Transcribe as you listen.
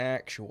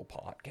actual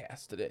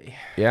podcast today.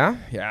 Yeah?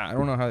 Yeah, I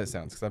don't know how this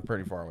sounds because I'm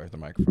pretty far away from the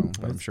microphone.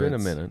 But I'm It's sure been a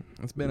minute.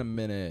 It's been a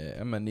minute.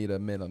 I'm gonna need a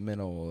man or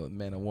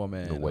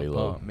woman The way to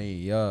low. pump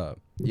me up.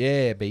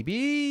 Yeah,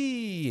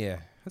 baby.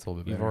 That's a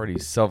little bit You've better. already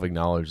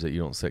self-acknowledged that you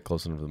don't sit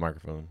close enough to the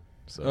microphone.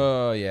 So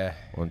Oh yeah.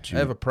 why don't I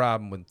have you, a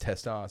problem with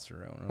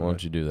testosterone. why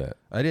don't you do that?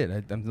 I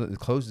did. I'm as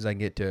close as I can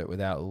get to it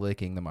without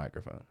licking the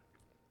microphone.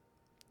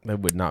 That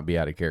would not be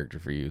out of character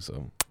for you,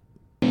 so.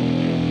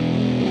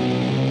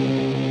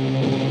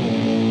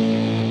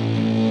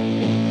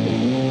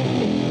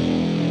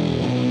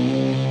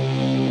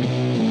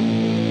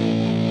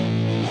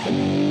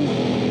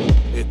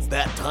 It's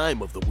that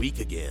time of the week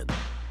again.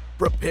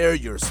 Prepare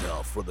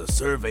yourself for the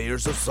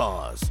surveyors of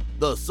sauce,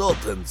 the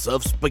sultans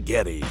of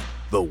spaghetti,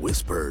 the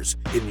whispers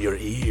in your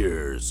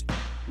ears.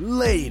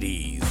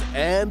 Ladies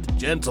and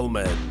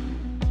gentlemen,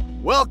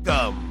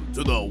 welcome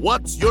to the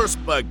What's Your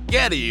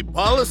Spaghetti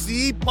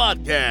Policy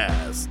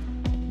podcast.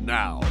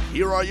 Now,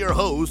 here are your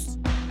hosts,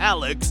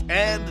 Alex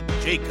and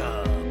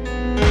Jacob.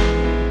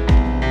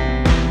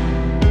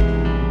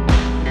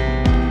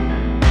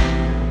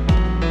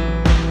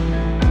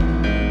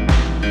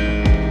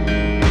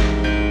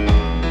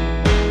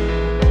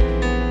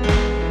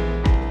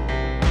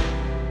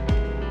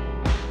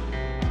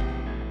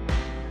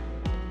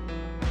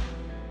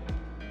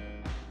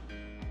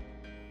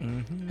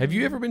 Have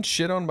you ever been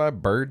shit on by a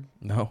bird?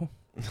 No.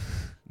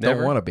 Never?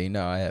 Don't want to be.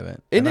 No, I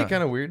haven't. Isn't I'm it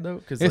kind of weird, though?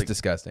 Because It's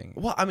disgusting.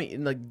 well, I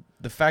mean, like,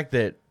 the fact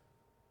that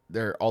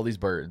there are all these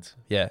birds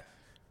Yeah.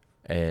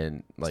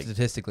 and, like,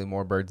 Statistically,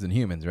 more birds than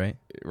humans, right?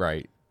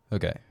 right,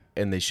 Okay.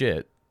 and they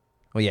shit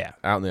Well, yeah.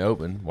 out in the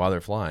open while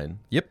they're flying.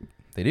 Yep.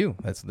 They do.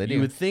 That's what they do.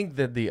 You would think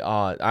that the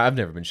odd... I've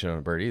never been shit on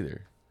a bird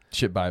either.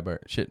 Shit by a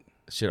bird. Shit.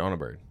 Shit on a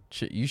bird.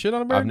 Shit. You shit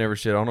on a bird? I've never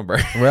shit on a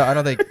bird. Well, I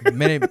don't think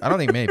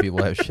many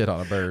people have shit on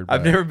a bird.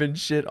 I've but never been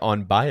shit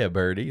on by a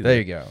bird either. There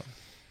you go.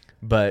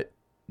 But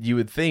you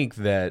would think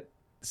that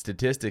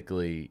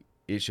statistically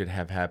it should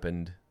have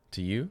happened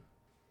to you.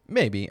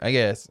 Maybe. I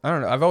guess. I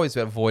don't know. I've always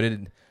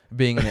avoided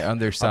being on the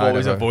underside. I've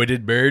always of a,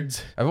 avoided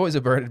birds. I've always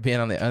avoided being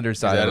on the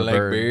underside I of a like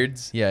bird.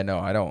 birds. Yeah. No,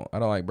 I don't. I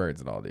don't like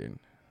birds at all, dude.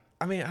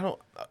 I mean,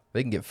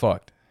 They can get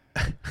fucked.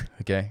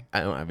 Okay. I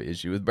don't have an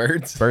issue with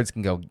birds. Birds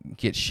can go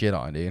get shit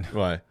on, dude.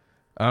 Why?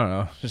 I don't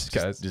know. Just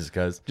because. Just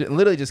because.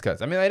 Literally just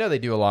because. I mean, I know they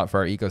do a lot for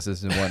our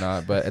ecosystem and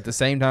whatnot, but at the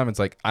same time, it's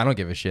like, I don't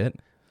give a shit.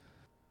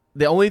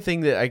 The only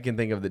thing that I can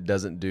think of that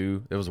doesn't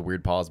do, that was a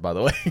weird pause, by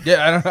the way.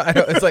 Yeah, I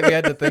don't. It's like we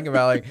had to think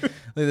about like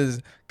this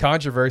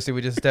controversy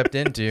we just stepped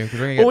into. 'Cause we're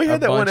gonna get Well, we a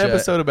had that one bunch of-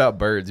 episode about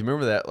birds. You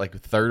remember that, like,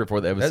 third or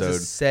fourth That's episode? the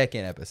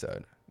second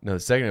episode. No, the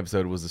second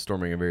episode was the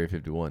storming of Area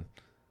 51.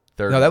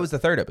 Third No, that was the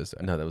third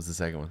episode. No, that was the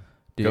second one.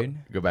 Dude.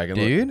 Go back and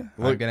Dude,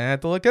 look. I'm gonna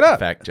have to look it up.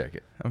 Fact check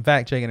it. I'm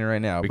fact checking it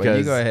right now. But you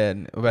Because go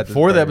ahead about the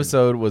Fourth third.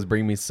 episode was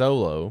Bring Me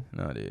Solo,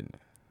 No, dude.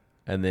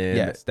 and then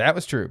Yes, that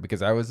was true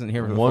because I wasn't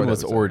here for the one fourth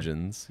was episode.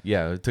 Origins.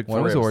 Yeah, it took One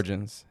four was episodes.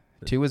 Origins.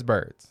 Two was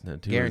Birds. No,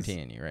 two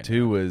Guaranteeing you right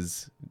Two now.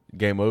 was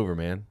Game Over,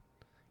 man.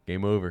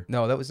 Game Over.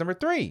 No, that was number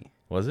 3.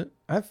 Was it?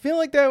 I feel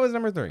like that was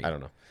number 3. I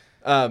don't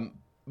know.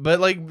 But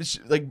like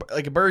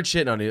a bird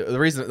shitting on you.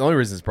 The only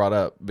reason it's brought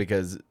up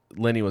because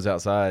Lenny was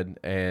outside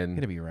I'm and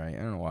gonna be right. I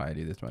don't know why I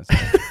do this to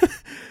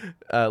myself.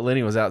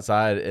 Lenny was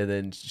outside and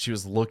then she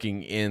was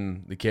looking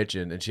in the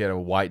kitchen and she had a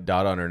white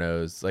dot on her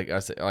nose, like I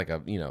said, like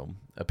a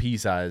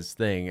pea-sized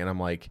thing, and I'm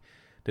like,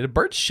 did a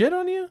bird shit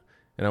on you?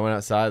 And I went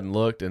outside and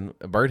looked, and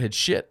a bird had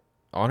shit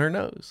on her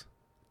nose,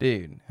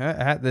 Dude, I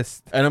had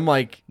this. and I'm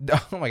like,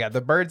 Oh my god,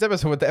 the Birds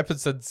episode with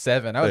episode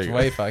 7. I was There you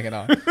way fucking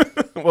off.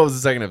 what was the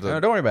second No, episode?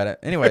 don't worry about it.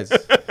 Anyways, so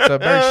a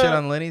bird shit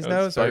on Lenny's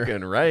nose. That's Or,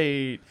 fucking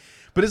right.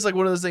 But it's like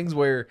one of those things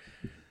where,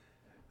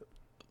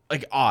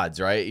 like, odds,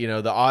 right? You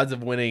know, the odds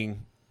of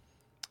winning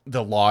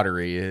the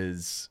lottery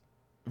is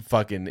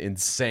fucking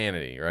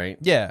insanity, right?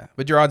 yeah,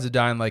 but your odds of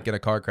dying like in a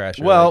car crash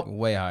are Well- like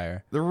way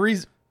higher. The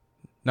reason,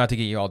 Not to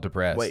get you all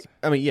depressed. wait,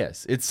 I mean,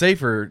 yes, it's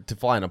safer to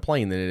fly in a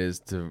plane than it is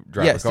to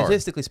drive Yeah, a car.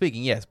 statistically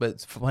speaking, yes, but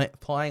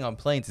flying on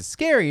planes is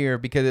scarier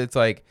because it's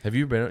like Have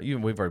you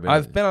been? We've already been.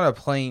 I've been on a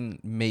plane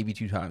maybe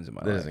 2 times in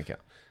my That life. doesn't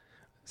count.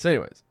 So,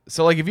 anyways,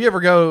 so like if you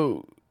ever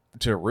go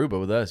to Aruba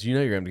with us, you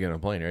know you're going to get on a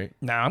plane, right?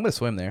 Nah, I'm gonna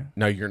swim there.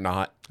 No, you're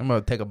not. I'm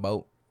gonna take a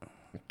boat.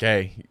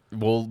 Okay,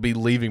 we'll be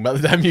leaving by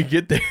the time you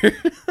get there.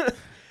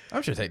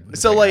 I'm sure take.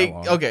 So take like, that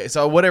long. okay,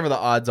 so whatever the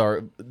odds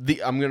are,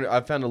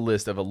 I found a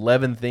list of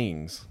 11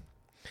 things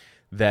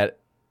that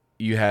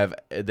you have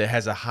that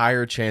has a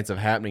higher chance of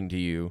happening to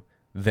you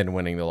than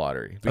winning the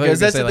lottery. you were Because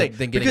gonna that's say, the like, thing.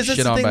 than getting Because that's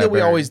shit the on thing by a that we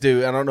bird. always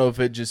do. I don't know if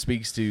it just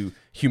speaks to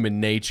human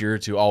nature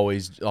to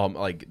always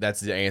like that's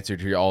the answer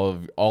to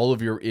all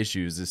of your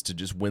issues is to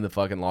just win the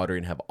fucking lottery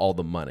and have all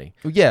the money.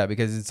 Well, yeah,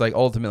 because it's like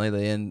ultimately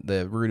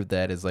the root of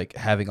that is like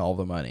having all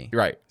the money.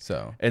 Right.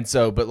 So. And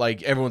so, but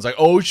like everyone's like,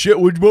 "Oh shit,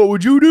 what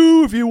would you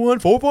do if you won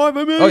 $4-5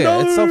 million?" Oh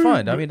yeah, it's so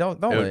fun. I mean, don't.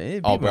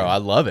 Oh, bro, I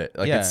love it.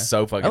 Like, Yeah. it's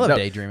so fucking I love dope.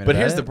 daydreaming But about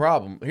here's it. the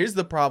problem. Here's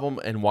the problem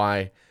and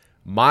why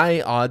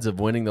my odds of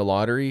winning the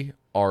lottery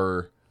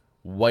are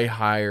way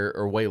higher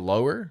or way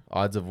lower.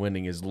 Odds of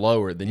winning is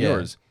lower than Yeah.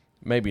 yours.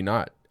 Maybe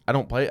not.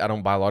 I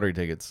don't buy lottery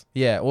tickets.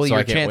 Yeah, well, So I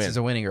your can't chances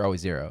win. of winning are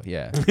always 0.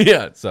 Yeah,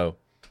 Yeah, so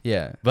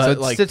yeah. But,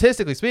 so like-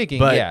 statistically speaking,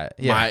 but yeah.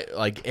 my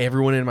like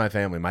everyone in my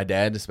family, my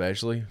dad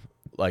especially,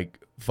 like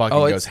fucking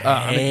Oh, goes it's,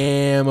 I mean-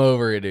 ham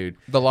over it, dude.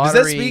 The Does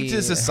lottery. that speak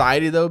to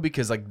society though?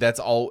 Because like that's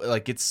all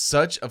like it's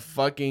such a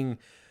fucking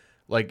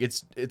like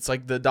it's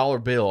like the dollar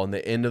bill on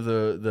the end of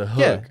the hook.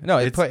 Yeah, no,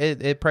 It's-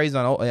 it preys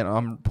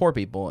on poor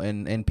people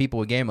and people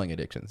with gambling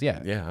addictions. Yeah,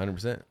 yeah,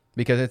 100%.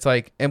 because it's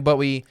like, but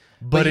you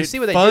But see it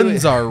what they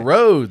funds do. our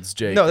roads,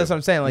 Jake. No, that's what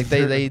I'm saying. Like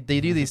they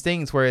do these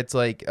things where it's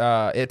like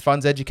it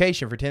funds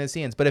education for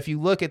Tennesseans. But if you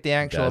look at the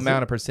actual Does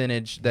amount it? of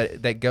percentage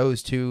that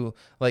goes to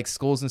like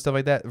schools and stuff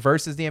like that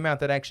versus the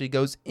amount that actually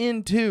goes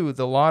into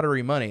the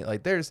lottery money,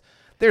 like there's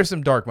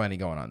some dark money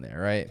going on there,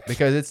 right?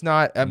 Because it's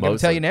not. I'm going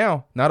to tell Mostly. you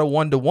now, not a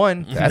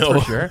 1-to-1. That's No,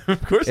 for sure.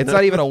 of course It's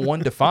not even a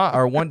 1-to-5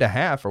 or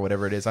 1-to-half or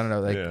whatever it is. I don't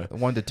know, like Yeah.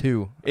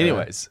 1-to-2.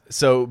 Anyways,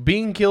 so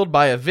being killed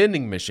by a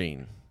vending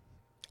machine,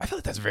 I feel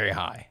like that's very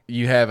high.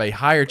 you have a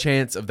higher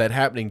chance of that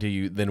happening to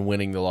you than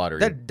winning the lottery.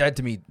 That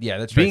to me, yeah,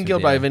 that's Being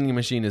killed by a vending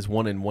machine is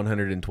 1 in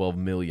 112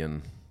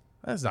 million.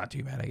 That's not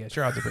too bad, I guess.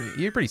 Your odds are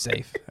you're pretty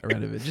safe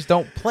around it. Just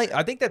don't play.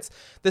 I think that's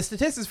the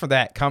statistics for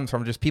that comes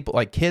from just people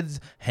like kids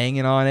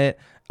hanging on it,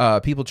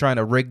 people trying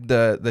to rig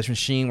the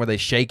machine where they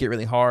shake it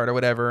really hard or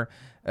whatever.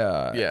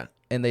 Yeah.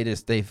 and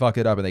they fuck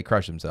it up and they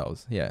crush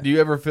themselves. Yeah. Do you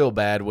ever feel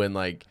bad when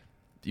like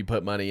you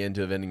put money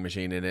into a vending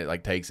machine and it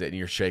like takes it and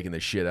you're shaking the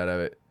shit out of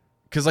it?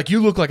 Because like you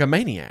look like a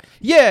maniac,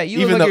 Yeah, you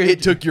even look though like you're-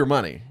 it took your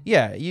money.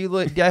 Yeah, you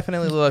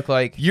definitely look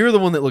like You're the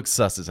one that looks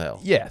sus as hell.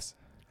 yes.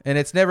 And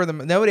it's never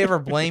nobody ever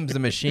blames the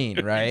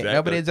machine, right? Exactly.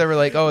 Nobody's ever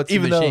like, oh, it's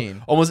Even the though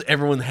machine. almost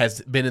everyone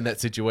has been in that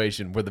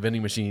situation where the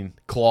vending machine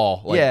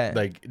claw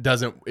like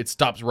doesn't, it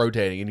stops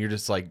rotating and you're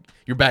just like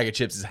your bag of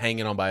chips is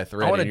hanging on by a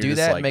thread. I want to and do you're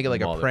that just and make it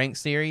like a prank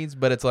series,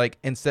 but it's like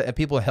instead of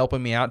people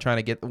helping me out trying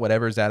to get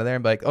whatever's out of there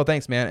and be like, oh,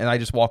 thanks, man. And I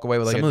just walk away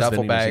with like Some a of those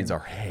duffel vending bag. machines are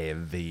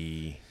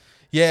heavy.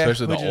 Yeah,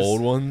 Especially which the is- old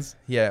ones,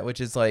 Yeah,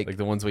 which is like like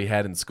the ones we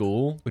had in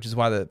school. which is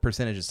why the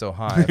percentage is so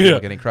high of people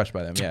getting crushed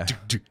by them. Yeah.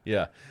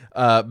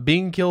 Yeah.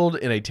 Being killed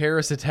in a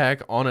terrorist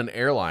attack on an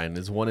airline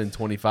is 1 in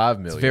 25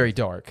 million. It's very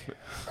dark.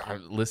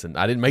 Listen,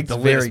 I didn't make It's the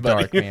very list,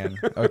 buddy. dark, man.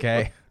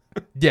 Okay.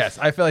 Yes,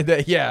 I feel like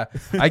that. Yeah,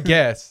 I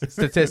guess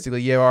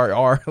statistically, you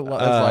are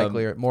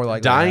more likely.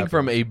 Dying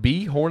from a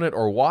bee, hornet,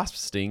 or wasp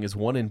sting is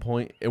 1 in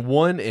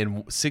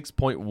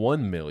 6.1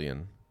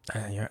 million.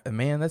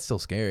 Man, that's still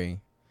scary.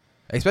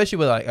 Especially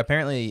with like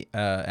apparently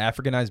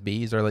Africanized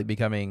bees are like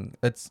becoming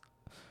it's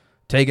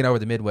taking over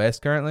the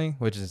Midwest currently,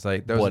 which is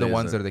like those What are the is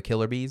ones it? that are the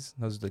killer bees.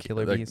 Those are the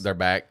killer bees. They're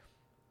back.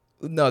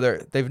 No,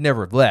 they've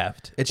never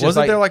left. It's just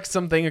Wasn't like there like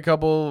something a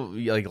couple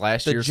like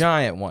last the year?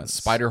 giant ones,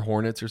 Spider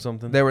hornets or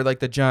something? They were like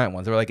the giant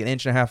ones. They were like 1.5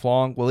 inches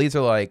long. Well, these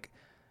are like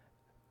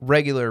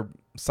regular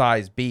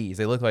sized bees.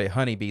 They look like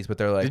honeybees, but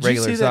they're like Did you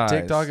regular see size. that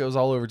TikTok? It was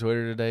all over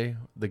Twitter today.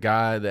 The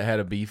guy that had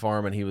a bee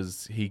farm and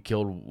he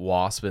killed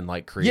wasp and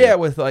like created. Yeah,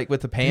 with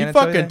the pan. he and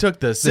stuff fucking like that. took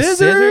the The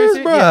scissors,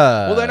 dude? bro.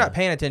 Yeah. Well, they're not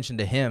paying attention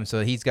to him,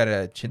 so he's got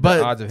the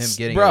odds of him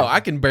getting. bro. it. I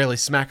can barely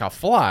smack a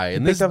fly, He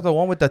and picked this up the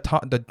one with the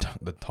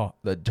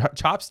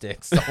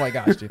chopsticks. Oh my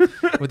gosh, dude!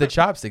 With the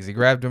chopsticks, he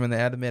grabbed him in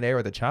the midair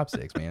with the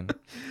chopsticks, man.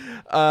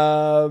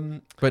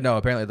 But no,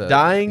 apparently the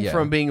dying yeah.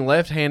 from being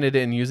left-handed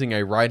and using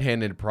a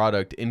right-handed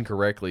product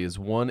incorrectly is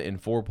 1 in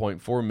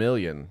 4.4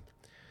 million.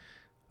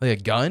 like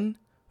a gun.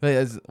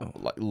 Like,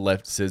 Like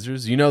left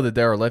scissors. You know that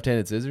there are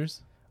left-handed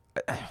scissors,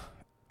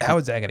 how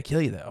is that gonna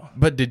kill you though?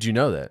 but did you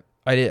know that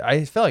I did.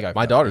 I felt like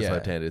my daughter's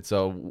left-handed?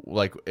 So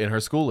like in her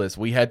school list,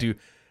 we had to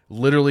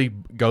literally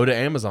go to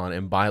Amazon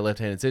and buy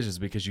left-handed scissors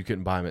because you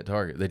couldn't buy them at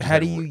Target. They just How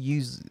do had- you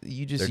use?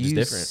 You just They're just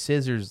use different.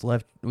 scissors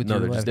left with No, your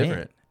they're left just hand.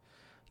 different.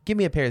 Give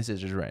me a pair of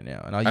scissors right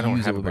now, and I'll I don't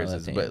use have it a with pair my of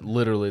left scissors, hand. but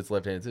literally it's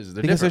left-handed scissors.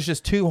 They're Because different. there's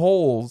just 2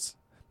 holes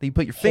that you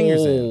put your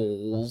fingers in.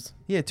 Holes.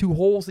 Yeah, 2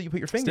 holes that you put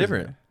your It's fingers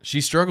different. in.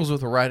 She struggles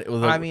with a right.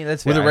 With a, I mean,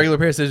 that's with fair. a regular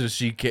pair of scissors.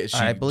 She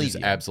I believe just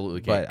you.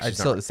 absolutely can't. But I She's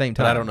still not- at the same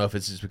But I time- don't know if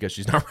it's just because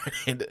she's not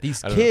right-handed.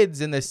 These I don't know.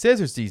 kids and the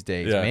scissors these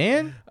days, Yeah.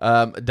 man.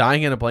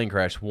 Dying in a plane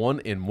crash,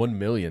 1 in 1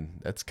 million.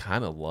 That's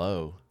kind of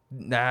low.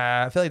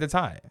 Nah, I feel like that's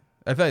high.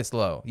 I feel like it's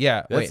low.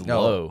 Yeah, That's wait,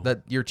 no, low.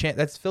 that your chance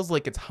that feels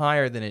like it's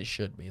higher than it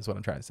should be. Is what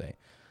I'm trying to say.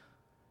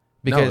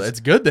 No, Because it's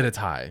good that it's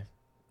high.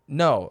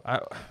 no, oh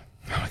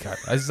my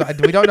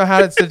god, we don't know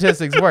how the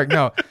statistics work.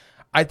 No,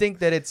 I think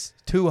that it's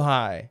too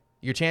high.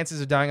 Your chances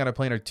of dying on a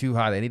plane are too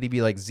high. They need to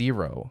be like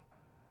 0.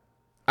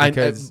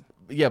 Because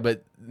yeah,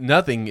 but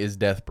nothing is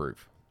death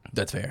proof.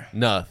 that's fair.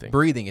 Nothing.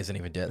 Breathing isn't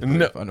even death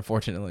No. proof,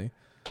 unfortunately.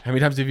 How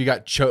many times have you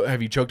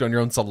have you choked on your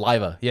own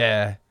saliva?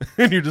 Yeah.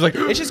 And you're just like,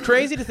 It's just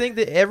crazy to think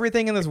that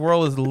everything in this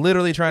world is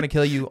literally trying to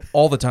kill you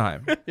all the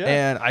time. Yeah.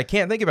 And I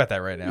can't think about that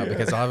right now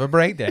because I'll have a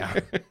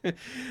breakdown.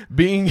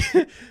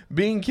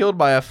 being killed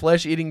by a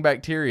flesh-eating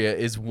bacteria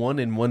is 1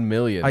 in 1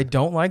 million. I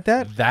don't like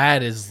that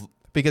That is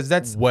because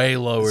that's way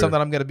lower. something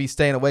I'm going to be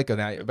staying awake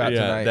about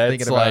tonight. that's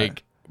thinking about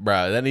like,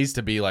 bro, that needs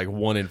to be like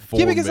 1 in 4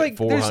 Yeah, because, like,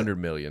 400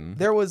 million.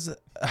 There was,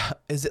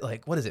 is it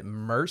like, what is it,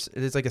 MRSA?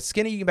 It's like a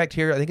skin-eating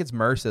bacteria. I think it's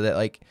MRSA that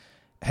like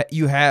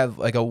you have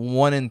like a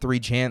 1 in 3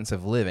 chance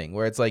of living,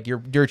 where it's like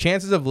your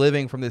chances of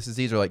living from this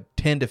disease are like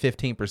 10 to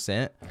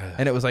 15%.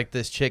 And it was like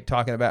this chick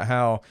talking about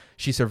how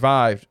she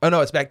survived. Oh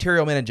no, it's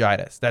bacterial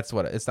meningitis. That's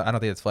what it's not. I don't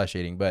think it's flesh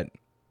eating, but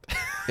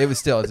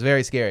it's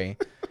very scary.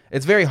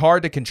 It's very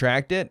hard to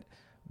contract it,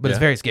 but it's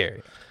very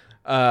scary.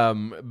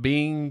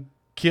 Being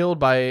killed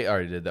by, I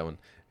already did that one.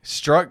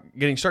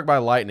 Getting struck by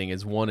lightning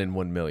is 1 in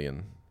 1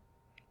 million.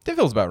 That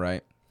feels about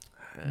right.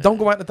 Don't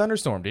go out in a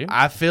thunderstorm, dude.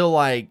 I feel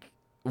like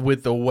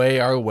with the way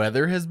our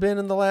weather has been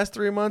in the last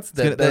 3 months,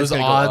 those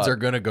odds are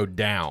going to go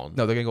down.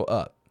 No, they're going to go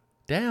up.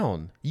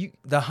 Down.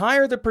 The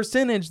higher the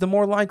percentage, the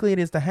more likely it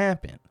is to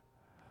happen.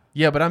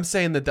 Yeah, but I'm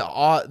saying that the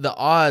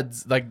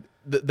odds, like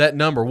that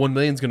number, 1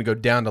 million, is going to go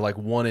down to like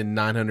 1 in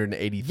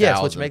 980,000.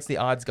 Yes, which makes the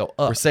odds go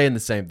up. We're saying the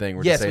same thing.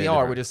 We're just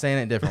saying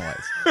it in different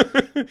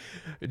ways.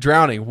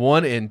 Drowning,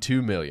 1 in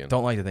 2 million.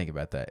 Don't like to think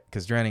about that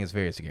because drowning is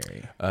very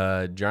scary.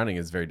 Drowning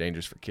is very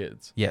dangerous for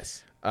kids.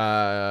 Yes.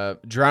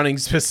 Drowning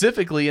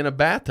specifically in a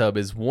bathtub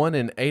is 1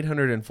 in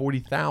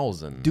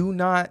 840,000. Do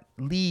not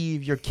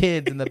leave your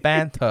kids in the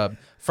bathtub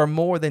for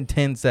more than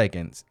 10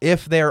 seconds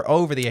if they're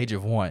over the age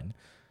of 1.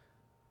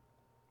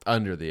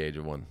 Under the age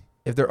of 1.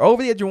 If they're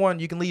over the age of 1,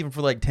 you can leave them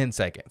for like 10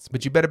 seconds.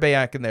 But you better be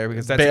back in there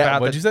because that's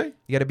what'd you say?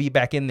 You got to be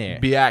back in there.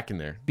 Be back in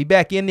there. Be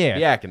back in there.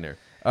 Be back in there.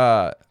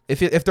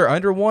 If they're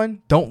under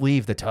 1, don't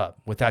leave the tub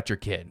without your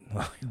kid.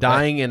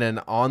 Dying in an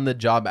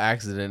on-the-job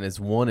accident is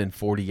 1 in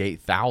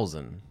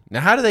 48,000. Now,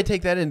 how do they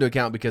take that into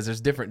account? Because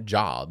there's different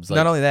jobs.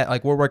 Not only that,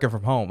 like we're working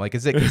from home. Like,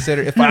 is it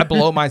considered if I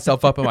blow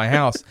myself up in my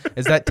house,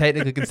 is that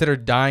technically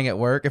considered dying at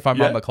work? If I'm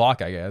on the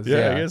clock, I guess.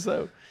 Yeah, I guess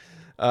so.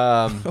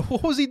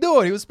 What was he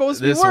doing? He was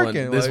supposed to be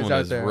working. This one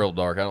is real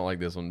dark. I don't like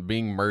this one.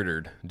 Being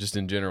murdered, just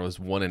in general, is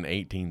 1 in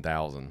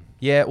 18,000.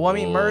 Yeah, well, I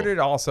mean, murdered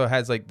also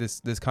has like this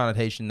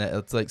connotation that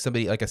it's like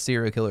somebody, like a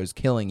serial killer is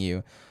killing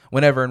you.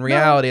 Whenever in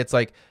reality, it's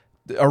like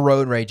a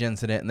road rage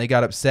incident, and they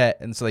got upset,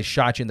 and so they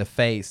shot you in the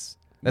face.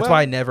 That's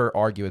why I never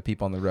argue with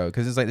people on the road,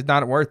 because it's like it's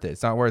not worth it.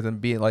 It's not worth it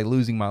being like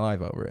losing my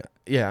life over it.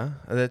 Yeah,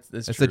 that's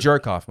it's true. the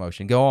jerk off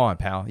motion. Go on,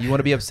 pal. You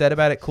want to be upset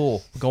about it?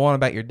 Cool. Go on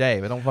about your day,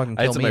 but don't fucking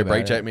kill me. I had somebody about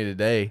brake it. check me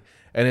today,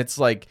 and it's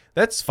like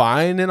that's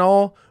fine and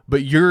all,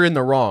 but you're in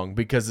the wrong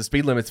because the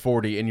speed limit's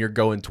 40 and you're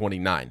going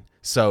 29.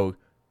 So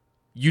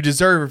you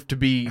deserve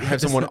to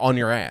have someone on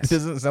your ass. It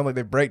doesn't sound like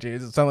they brake checked. It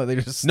doesn't sound like they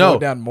just slowed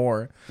down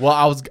more. Well,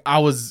 I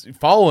was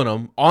following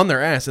them on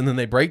their ass, and then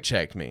they brake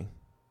checked me,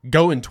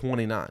 going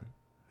 29.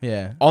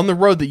 Yeah. On the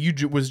road that you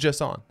was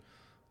just on.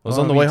 I was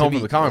on the way home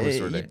from the comic book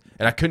store you- day,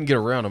 and I couldn't get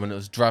around them, and it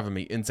was driving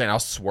me insane. I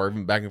was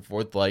swerving back and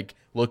forth, like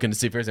looking to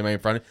see if there's anybody in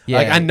front of me. Yeah.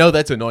 Like, I know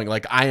that's annoying.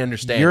 Like, I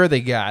understand. You're the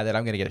guy that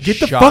I'm going to get Get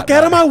the shot fuck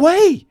out of by. my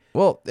way.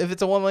 Well, if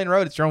it's a 1-lane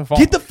road, it's your own fault.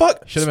 Get the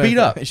fuck. Should've Speed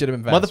been- up. it should've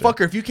been faster.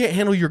 Motherfucker, if you can't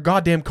handle your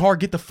goddamn car,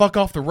 get the fuck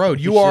off the road.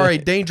 You are a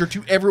danger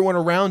to everyone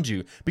around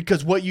you,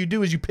 because what you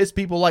do is you piss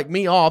people like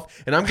me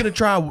off, and I'm going to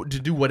try to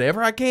do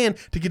whatever I can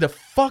to get the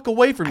fuck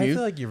away from I you.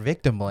 feel like you're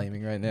victim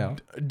blaming right now.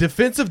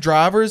 Defensive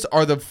drivers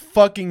are the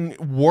fucking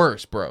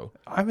worst, bro.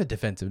 I'm a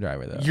defensive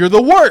driver, though. You're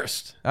the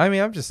worst. I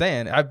mean, I'm just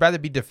saying. I'd rather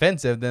be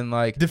defensive than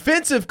like.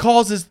 Defensive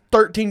causes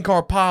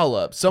 13-car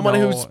pileup. Somebody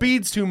No. who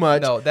speeds too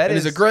much No, that and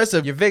is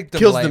aggressive You're victim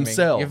kills blaming.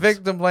 themselves. You're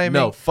victim blaming.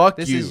 No, fuck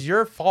this you. This is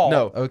your fault.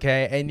 No.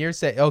 Okay, and you're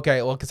saying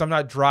okay, well, because I'm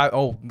not driving.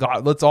 Oh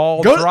God, let's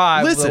all Go-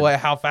 drive listen. the way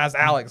how fast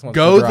Alex wants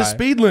Go to the drive.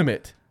 speed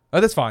limit. Oh,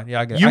 that's fine.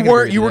 Yeah, I can You agree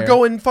were with you were there.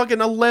 going fucking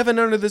 11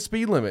 under the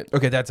speed limit.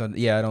 Okay,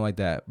 yeah, I don't like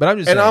that. But I'm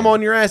just And saying. I'm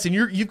on your ass, and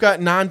you've got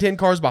 9-10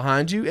 cars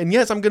behind you. And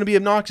yes, I'm going to be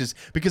obnoxious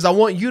because I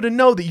want you to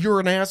know that you're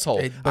an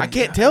asshole. But I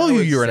can't tell you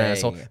would you're an say-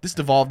 asshole. This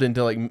devolved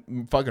into like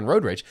fucking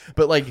road rage.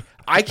 But like,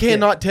 I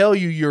cannot tell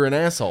you you're an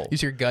asshole.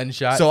 Use your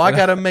gunshot. So I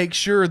got to make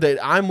sure that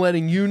I'm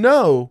letting you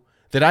know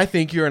that I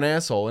think you're an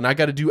asshole, and I've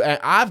got to do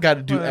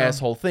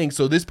asshole things.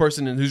 So this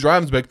person who's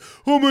driving is like,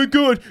 "Oh my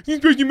god,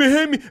 he's breaking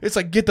behind me." It's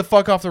like, get the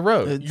fuck off the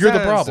road. It You're the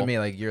sounds problem. To me,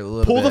 like you're a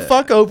little Pull the bit-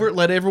 fuck over,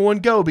 let everyone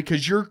go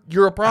because you're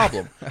a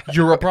problem.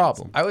 You're a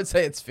problem. I would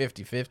say it's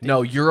 50-50.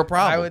 No, you're a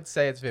problem. I would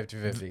say it's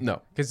 50-50.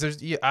 No.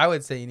 Because I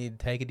would say you need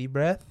to take a deep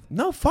breath.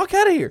 No, fuck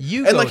out of here.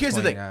 You and go like, here's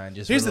the thing. 29,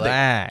 just Here's the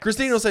relax. thing.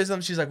 Christine will say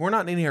something. She's like, "We're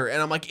not in any hurry,"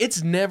 and I'm like,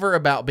 "It's never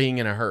about being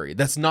in a hurry.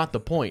 That's not the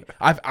point."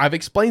 I've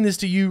explained this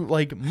to you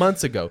like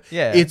months ago.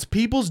 Yeah. It's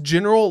people's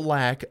general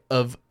lack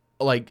of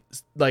like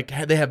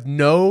they have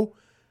no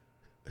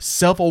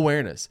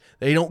self-awareness.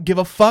 They don't give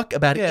a fuck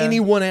about Yeah.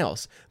 anyone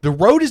else. The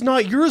road is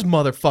not yours,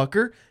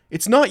 motherfucker.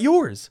 It's not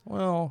yours.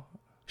 Well,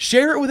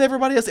 Share it with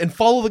everybody else and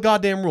follow the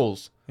goddamn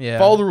rules. Yeah.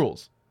 Follow the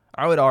rules.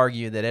 I would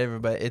argue that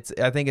everybody.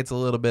 I think it's a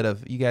little bit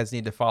of you guys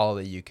need to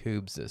follow the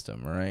Youtube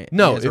system, right?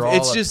 No, You guys are if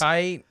it's all just-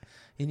 uptight.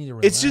 You need to.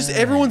 It's just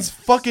relax. everyone's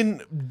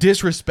fucking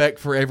disrespect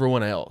for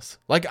everyone else.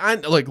 Like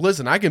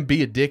listen, I can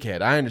be a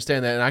dickhead. I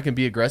understand that, and I can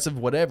be aggressive,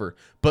 whatever.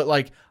 But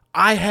like,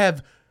 I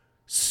have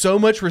so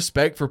much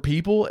respect for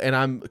people, and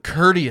I'm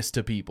courteous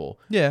to people.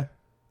 Yeah.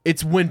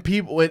 It's when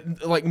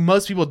like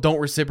most people don't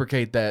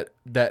reciprocate that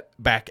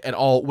back at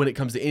all when it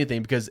comes to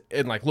anything, because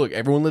and like, look,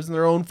 everyone lives in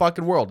their own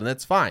fucking world, and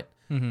that's fine.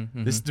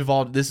 This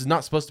devolved. This is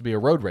not supposed to be a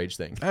road rage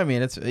thing. I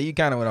mean, it's you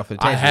kind of went off the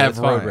I tangent. have It's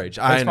road fine. rage.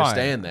 That's I fine.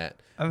 understand that.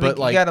 I think But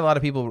you like, got a lot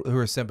of people who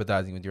are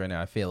sympathizing with you right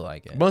now. I feel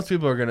like it. most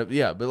people are gonna,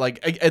 yeah. But like,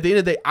 at the end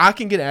of the day, I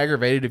can get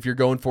aggravated if you're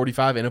going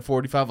 45 and a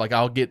 45. Like,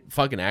 I'll get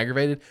fucking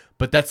aggravated.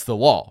 But that's the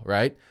law,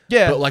 right?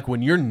 Yeah. But like,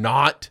 when you're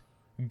not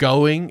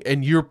going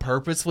and you're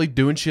purposefully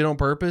doing shit on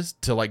purpose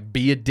to like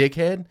be a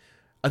dickhead,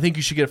 I think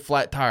you should get a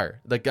flat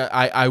tire. Like,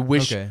 I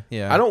wish. Okay,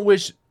 yeah. I don't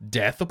wish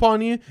death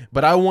upon you,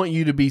 but I want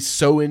you to be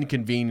so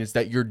inconvenienced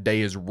that your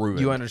day is ruined.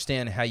 You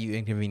understand how you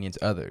inconvenience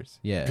others.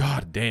 Yeah.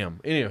 God damn.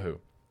 Anywho.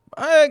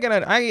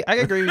 I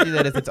agree with you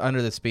that if it's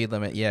under the speed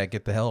limit, yeah,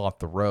 get the hell off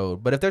the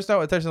road. But if there's no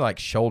like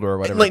shoulder or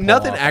whatever, Like, to pull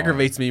nothing off on.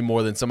 aggravates me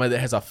more than somebody that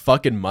has a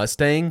fucking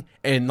Mustang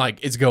and like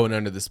it's going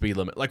under the speed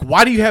limit. Like,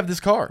 why do you have this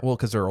car? Well,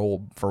 because they're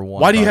old for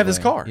one. Why do you have this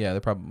probably. car? Yeah, they're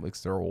probably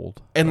because they're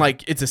old. And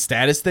like, it's a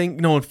status thing.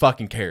 No one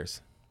fucking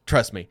cares.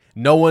 Trust me.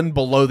 No one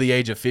below the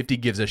age of 50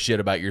 gives a shit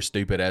about your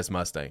stupid ass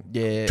Mustang.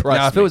 Yeah. Trust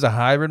now, if me. it was a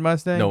hybrid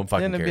Mustang, No one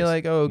fucking then cares. it'd be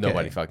like, oh, okay.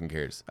 Nobody fucking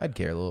cares. I'd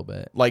care a little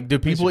bit. Like, do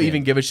people should be even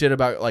in. give a shit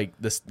about like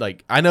this?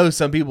 Like, I know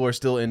some people are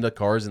still into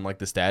cars and like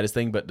the status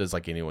thing, but does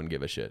like anyone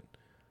give a shit?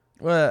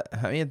 Well,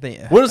 I mean,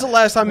 When was the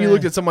last time you Eh.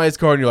 looked at somebody's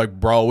car and you're like,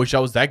 bro, I wish I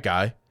was that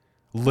guy?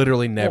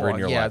 Literally never in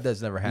your yeah, life.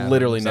 that's never happened.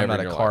 Literally 'cause never I'm in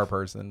not your a car life.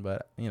 person,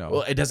 but you know,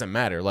 Well, it doesn't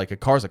matter. Like, a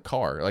car's a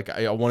car. Like,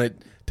 I want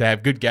it to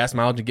have good gas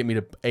mileage and get me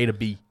to A to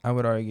B. I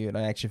would argue an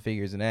action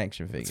figure is an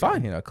action figure.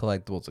 fine. You know,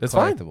 collectibles a It's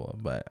fine. collectible.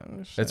 But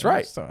That's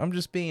right. I'm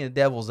just being a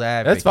devil's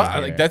advocate. That's fine.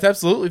 here. Like, that's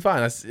absolutely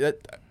fine.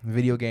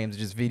 Video games are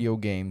just video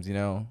games. You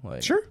know,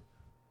 like Sure.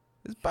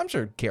 I'm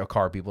sure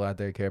car people out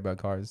there care about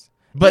cars.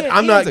 But Ian- I'm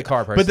Ian's not a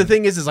car person. But the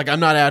thing is like,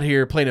 I'm not out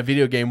here playing a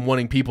video game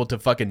wanting people to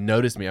fucking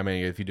notice me. I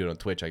mean, if you do it on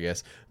Twitch, I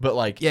guess. But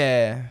like,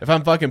 Yeah. if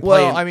I'm fucking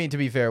playing, Well, I mean, to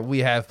be fair, we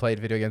have played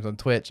video games on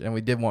Twitch, and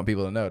we did want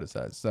people to notice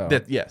us. So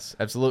yes,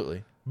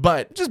 absolutely.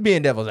 But just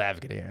being devil's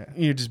advocate here.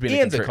 you're just being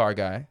Ian's a car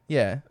guy.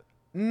 Yeah.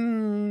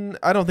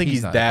 I don't think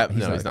he's not. that. He's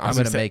No, not. he's not. I'm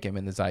gonna make him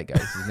in the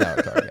zeitgeist. He's not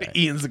a car guy.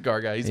 Ian's the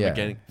car guy. He's a Yeah.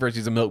 mechanic. First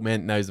he's a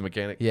milkman. Now he's a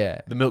mechanic.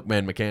 Yeah. The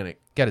milkman mechanic.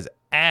 Got his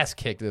ass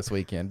kicked this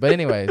weekend. But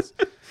anyways,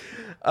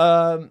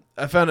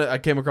 I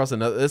came across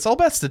another. It's all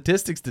about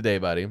statistics today,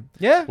 buddy.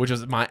 yeah. Which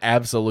was my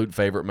absolute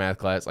favorite math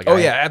class. Like, Oh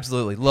yeah,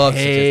 absolutely. Love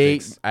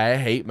statistics. I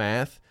hate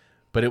math,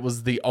 but it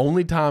was the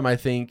only time I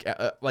think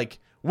like,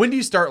 when do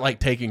you start like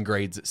taking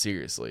grades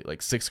seriously? Like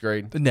 6th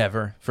grade?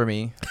 Never for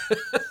me.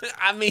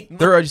 I mean,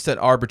 They're just an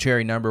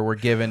arbitrary number we're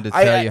given to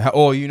I- tell you how.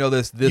 Oh, you know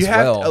this you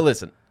have well. to,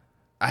 listen.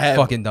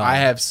 Fucking dumb. I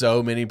have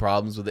so many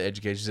problems with the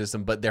education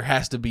system, but there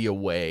has to be a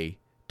way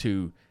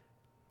to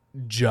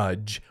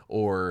judge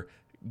or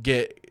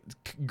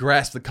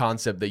grasp the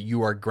concept that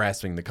you are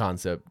grasping the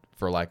concept,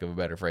 for lack of a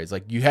better phrase.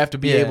 Like, you have to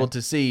be Yeah. able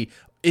to see,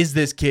 is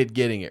this kid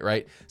getting it,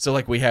 right? So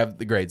like, we have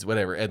the grades,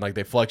 whatever, and like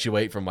they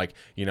fluctuate from like,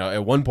 you know,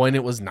 at one point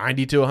it was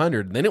 90 to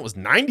 100, and then it was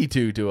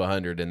 92 to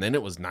 100, and then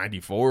it was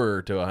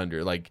 94 to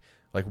 100. Like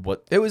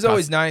what? It was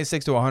always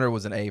 96 to 100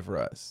 was an A for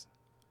us.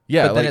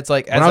 Yeah, But then it's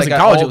like, when as I was in got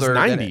college, older, it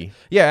was then 90.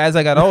 Yeah, as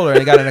I got older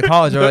and I got into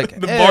college, they're like,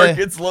 The bar eh,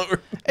 gets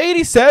lower.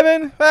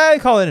 87? I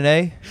call it an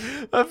A.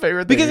 My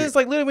favorite thing Because it's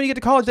like, literally, when you get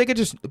to college, they could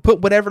just put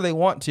whatever they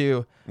want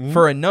to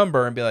for a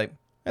number and be like,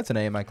 that's an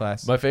A in my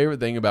class. My favorite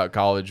thing about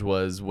college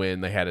was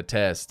when they had a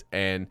test.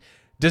 And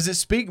does it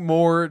speak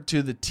more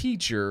to the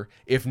teacher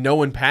if no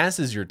one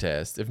passes your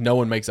test, if no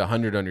one makes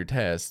 100 on your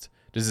test?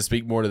 Does it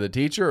speak more to the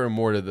teacher or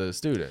more to the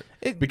student?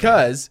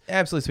 Because It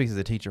absolutely speaks to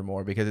the teacher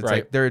more because it's Right.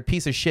 like they're a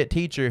piece of shit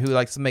teacher who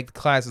likes to make the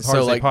class as hard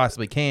So, as they like,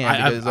 possibly can.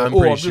 I'm Because like,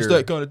 pretty I'm just sure-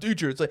 that kind of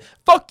teacher. It's like,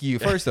 fuck you,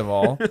 first of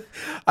all.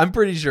 I'm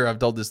pretty sure I've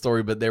told this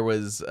story, but there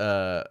was,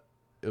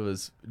 it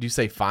was, do you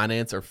say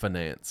finance or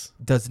finance?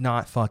 Does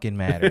not fucking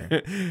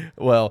matter.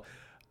 Well,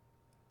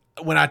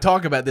 when I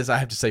talk about this, I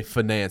have to say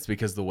finance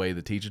because the way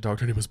the teacher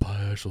talked, her name was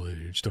Ashley.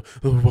 She talked,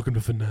 oh, welcome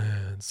to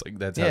finance. Like,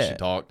 that's how she Yeah.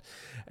 talked.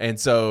 And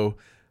so,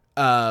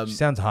 She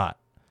sounds hot.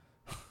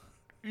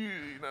 you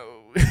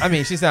know, I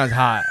mean, she sounds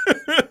hot.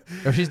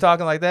 If she's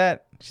talking like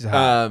that, she's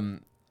hot.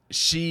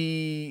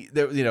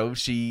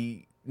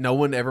 no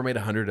one ever made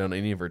 100 on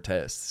any of her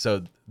tests.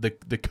 So the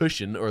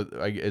cushion, or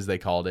as they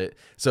called it,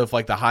 so if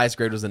like the highest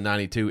grade was a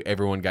 92,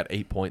 everyone got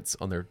 8 points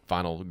on their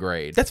final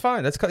grade. That's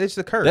fine. It's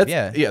the curve. That's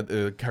yeah.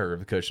 the curve,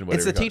 the cushion, whatever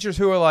It's the you call it. teachers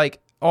who are like,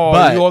 oh,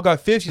 But- you all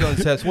got 50s on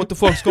the test. What the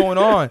fuck's going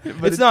on?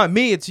 It's not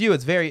me. It's you.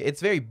 It's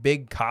very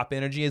big cop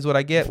energy is what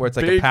I get, where it's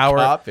like Big a power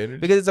cop energy.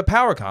 because it's a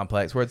power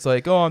complex where it's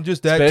like, oh, I'm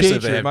just that Especially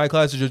if they teacher. have- My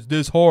class is just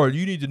this hard.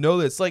 You need to know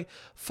this. Like,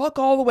 fuck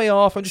all the way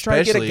off. I'm just trying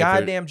to get Especially a if they're-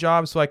 goddamn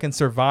job so I can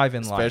survive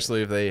in life.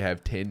 Especially if they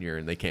have tenure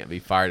and they can't be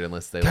fired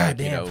unless they God like,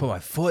 damn, you know, put my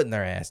foot in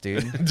their ass,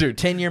 dude. Dude.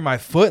 Tenure my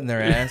foot in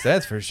their ass.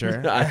 That's for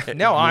sure.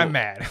 Now I'm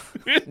mad.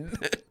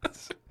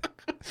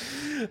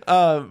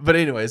 But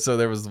anyway, so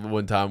there was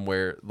one time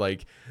where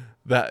like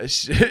that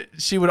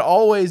she would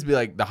always be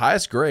like, the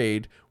highest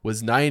grade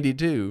was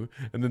 92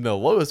 and then the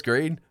lowest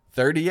grade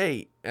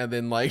 38, and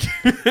then like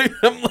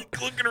I'm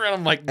like looking around,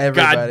 I'm like,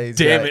 Everybody's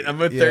God damn got- it,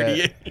 I'm a yeah.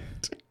 38.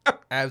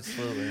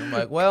 Absolutely. I'm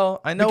like,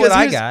 well, I know Because what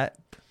I here's- got.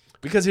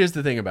 Because here's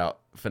the thing about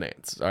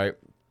finance, all right?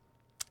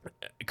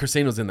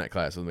 Christine was in that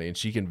class with me, and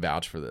she can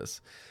vouch for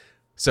this.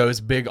 So it's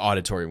big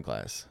auditorium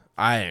class.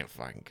 I ain't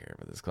fucking care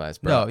about this class,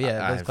 bro. No,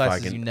 yeah, those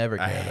classes you never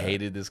care I about.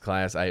 hated this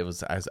class. I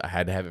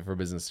had to have it for a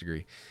business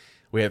degree.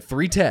 We had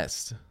 3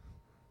 tests.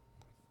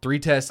 3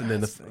 tests and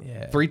then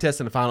the 3 tests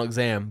and the final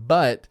exam.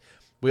 But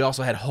we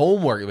also had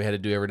homework that we had to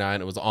do every night,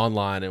 and it was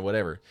online and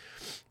whatever.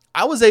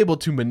 I was able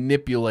to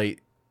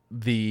manipulate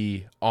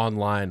the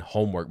online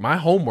homework. My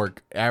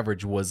homework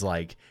average was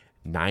like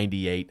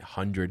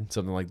 9,800,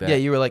 something like that. Yeah,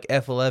 you were like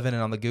F11 and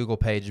on the Google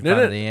page you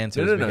found the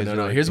answers.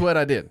 No. Here's what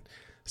I did.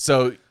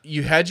 So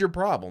you had your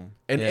problem,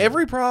 and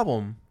every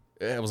problem,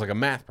 it was like a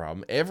math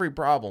problem. Every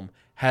problem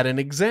had an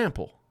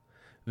example.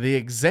 The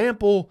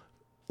example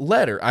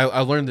letter, I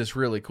learned this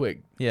really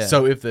quick. Yeah.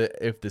 So if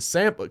the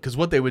sample, because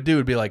what they would do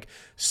would be like,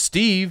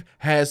 Steve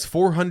has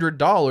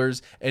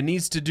 $400 and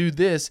needs to do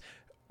this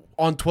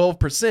on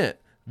 12%.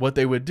 What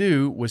they would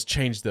do was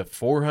change the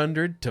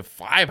 400 to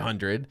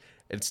 500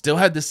 and still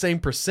had the same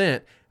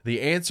percent.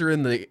 The answer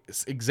in the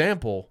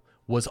example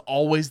was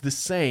always the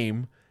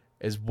same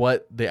as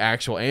what the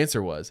actual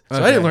answer was.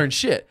 So I didn't learn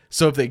shit.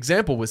 So if the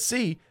example was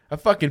C, I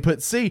fucking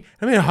put C.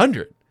 I mean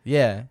 100.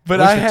 Yeah. But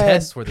Wish I the had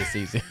tests were this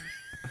easy.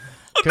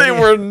 They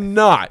were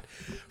not.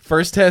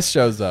 First test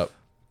shows up.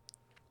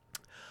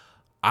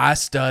 I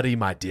study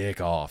my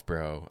dick off,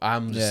 bro.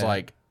 I'm just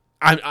like,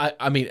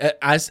 I mean,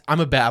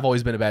 I've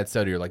always been a bad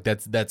studier. Like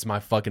that's my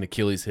fucking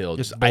Achilles heel.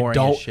 Just I boring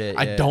don't, as shit,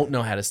 I don't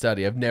know how to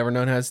study. I've never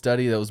known how to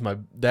study.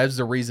 That's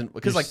the reason.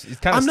 Because like,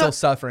 it's kind of still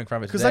suffering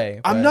from it today.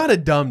 Like, I'm not a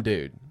dumb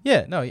dude.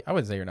 Yeah, no, I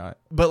wouldn't say you're not.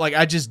 But like,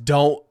 I just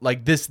don't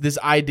like this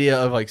idea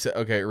of like,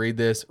 okay, read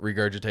this,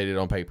 regurgitate it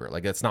on paper.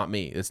 Like that's not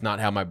me. It's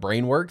not how my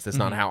brain works. That's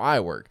not how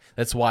I work.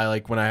 That's why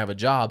like when I have a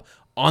job,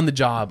 on the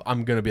job,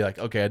 I'm gonna be like,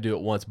 okay, I do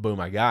it once,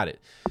 boom, I got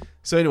it.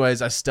 So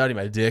anyways, I study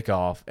my dick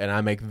off and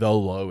I make the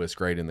lowest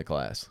grade in the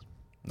class.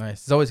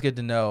 Nice. It's always good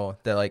to know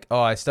that, like,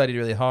 oh, I studied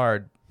really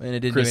hard and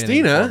it didn't do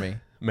anything for me.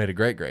 Christina made a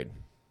great grade.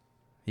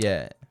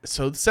 Yeah.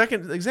 So the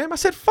second exam, I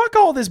said, fuck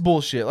all this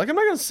bullshit. Like, I'm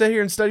not going to sit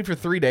here and study for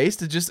 3 days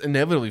to just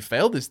inevitably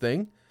fail this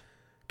thing.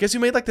 Guess who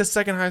made, like, the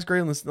second highest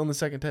grade on the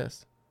second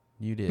test?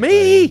 You did.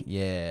 Me! Buddy.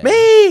 Yeah.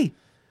 Me!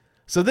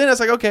 So then I was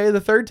like, okay,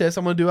 the third test,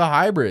 I'm going to do a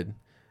hybrid.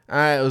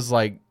 It was,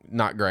 like,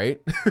 not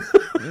great.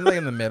 It was like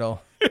in the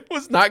middle. It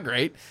was not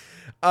great.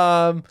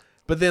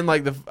 But then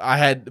like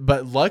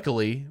but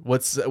luckily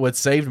what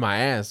saved my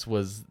ass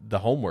was the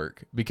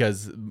homework,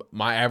 because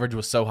my average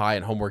was so high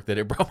in homework that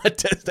it brought my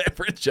test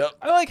average up.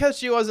 I like how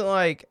she wasn't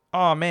like,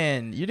 oh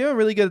man, you're doing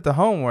really good at the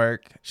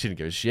homework. She didn't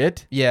give a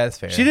shit. Yeah, that's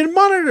fair. She didn't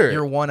monitor it.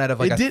 You're one out of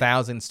like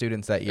 1,000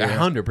 students that year.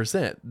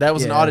 100%. That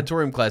was an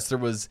auditorium class. There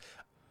was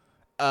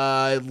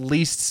at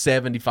least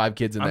 75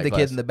 kids in that class. I'm the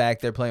kid in the back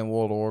there playing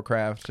World of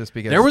Warcraft just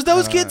because. There was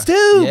those kids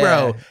too,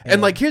 bro. Yeah.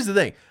 And like, here's the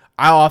thing.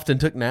 I often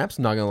took naps,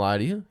 not gonna lie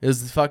to you. It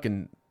was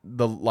fucking a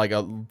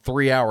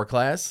 3-hour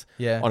class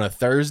on a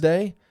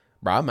Thursday.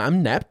 Bro,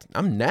 I'm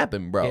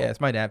napping, bro. Yeah, it's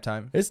my nap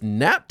time. It's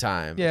nap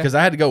time. Yeah. Because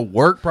I had to go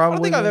work probably. I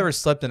don't think I've ever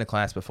slept in a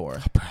class before.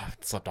 Bro, I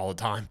slept all the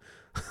time.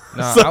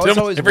 No, I was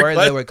always worried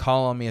class. they would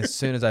call on me as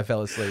soon as I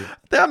fell asleep.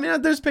 I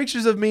mean, there's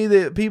pictures of me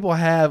that people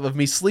have of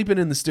me sleeping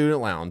in the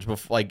student lounge,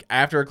 like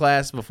after a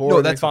class, before.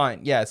 No, that's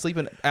fine. Yeah,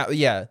 sleeping.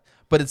 Yeah,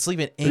 but it's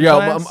sleeping in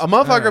class. A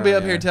motherfucker will be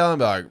up here telling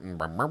me like,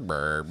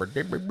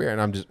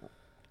 and I'm just.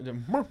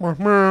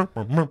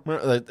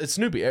 It's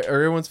Snoopy.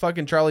 Everyone's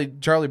fucking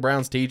Charlie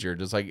Brown's teacher.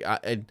 Just like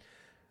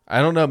I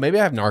don't know. Maybe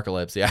I have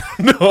narcolepsy.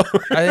 I don't know.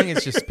 I think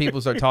it's just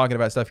people start talking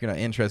about stuff you're not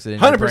interested in.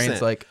 100%. Your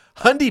brain's like,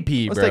 Hundy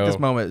pee, let's bro. take this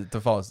moment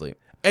to fall asleep.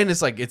 And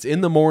it's like it's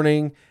in the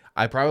morning.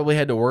 I probably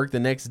had to work the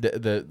next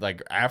day.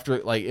 After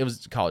it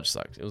was college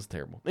sucked. It was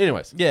terrible.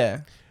 Anyways,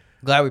 Yeah,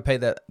 glad we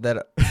paid that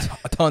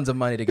tons of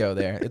money to go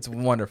there. It's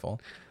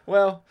wonderful.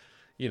 well,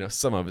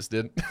 some of us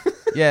did.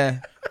 Yeah.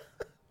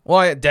 Well,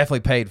 I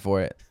definitely paid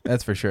for it.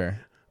 That's for sure.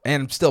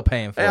 And I'm still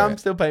paying for it. I'm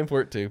still paying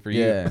for it too for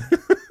you. Yeah.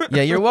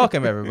 Yeah, you're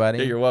welcome, everybody.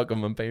 Yeah, you're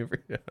welcome. I'm paying for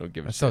it. I don't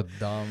give a That's shit.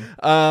 so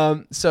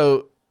dumb.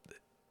 So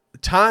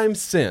time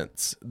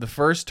since the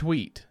first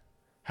tweet.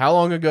 How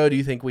long ago do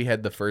you think we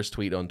had the first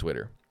tweet on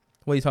Twitter?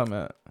 What are you talking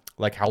about?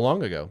 Like how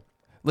long ago?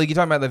 Like you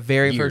talking about the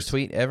very Years. first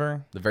tweet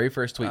ever? The very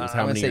first tweet was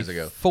how I'm many gonna years say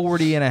ago?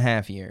 40 and a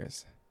half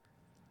years.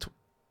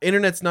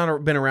 Internet's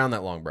not been around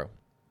that long, bro.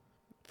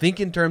 Think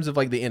in terms of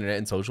like the internet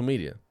and social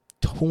media.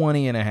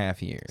 20 and a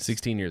half years.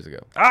 16 years ago.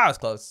 Ah, it's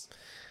close.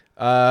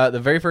 The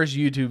very first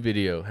YouTube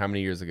video, how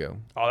many years ago?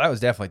 Oh, that was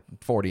definitely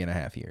 40 and a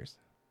half years.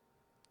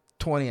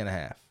 20 and a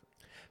half.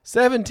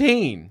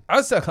 17. I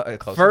was so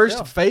close.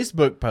 First still.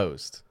 Facebook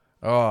post.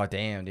 Oh,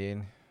 damn,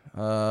 dude.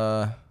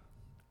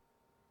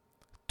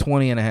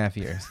 20 and a half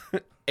years.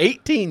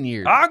 18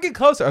 years. I'll get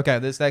closer. Okay,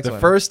 this next The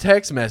one. first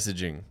text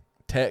messaging.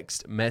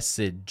 Text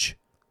message.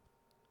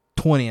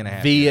 20 and a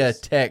half Via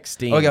years.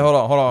 texting. Okay, hold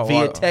on.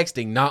 Via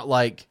texting, not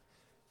like,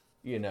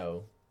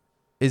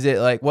 Is it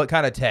like, what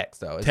kind of text,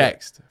 though? Is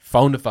text.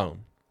 Phone to phone.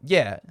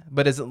 Yeah,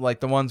 but is it like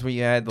the ones where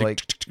you had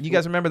like you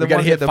guys remember the We gotta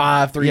ones hit you had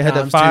 5 3 you had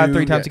times. the 5 too.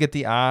 3 times Yeah. to get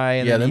the eye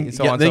and Yeah, then them, you,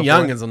 so on and the so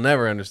forth. youngins will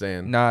never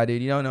understand. Nah,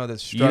 dude, you don't know the You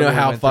struggle. know we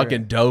how went through.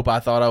 fucking dope I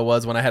thought I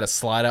was when I had a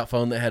slide-out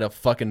phone that had a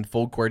fucking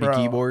full QWERTY Bro,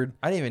 keyboard.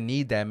 I didn't even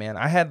need that, man.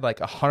 I had like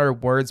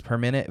 100 words per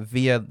minute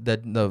via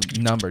the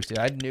numbers, dude.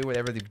 I knew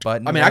whatever the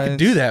button. I mean, I could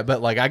do was. that,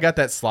 but like I got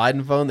that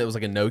sliding phone that was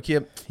like a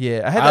Nokia.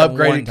 Yeah, I had I that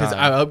upgraded one because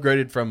time. I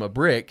upgraded from a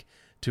brick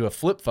to a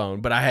flip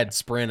phone, but I had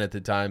Sprint at the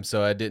time,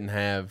 so I didn't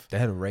have. They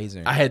had a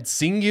Razor. I had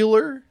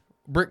singular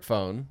brick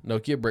phone,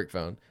 Nokia brick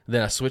phone.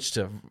 Then I switched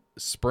to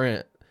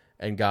Sprint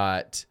and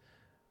got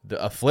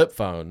a flip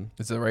phone.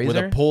 It's a With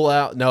a Razor. pull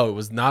out. No, it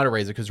was not a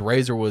Razor because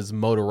Razor was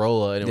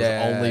Motorola and it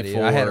Yeah, was only dude,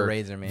 for I had a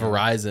Razor, man.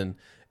 Verizon.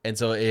 And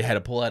so it had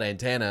a pull out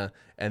antenna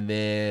and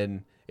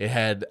then it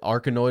had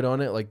Arkanoid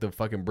on it, like the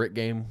fucking brick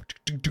game.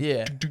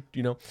 Yeah.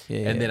 You know? Yeah,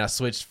 And yeah. then I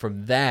switched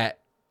from that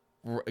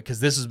because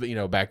this was,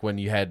 back when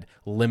you had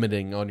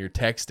limiting on your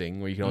texting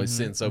where you can only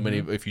send so many.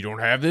 If you don't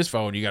have this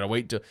phone, you got to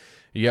wait till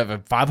you have a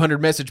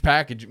 500 message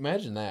package.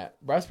 Imagine that.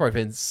 Bro, I was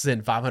probably been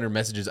send 500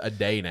 messages a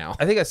day now.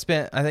 I think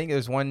there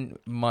was 1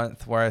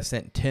 month where I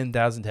sent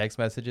 10,000 text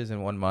messages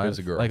in 1 month. was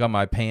a girl. Like on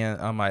my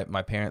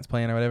my parents'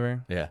 plan or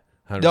whatever. Yeah.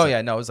 100%. No,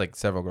 yeah, no, it was like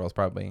several girls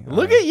probably.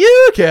 Look at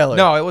you, Keller.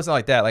 No, it wasn't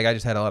like that. Like I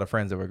just had a lot of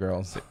friends that were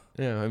girls.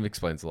 Yeah, it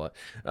explains a lot.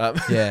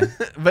 Yeah.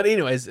 But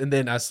anyways, and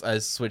then I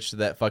switched to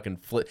that fucking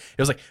flip.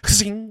 It was like,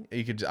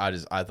 you could.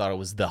 I thought it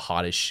was the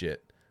hottest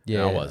shit. Yeah.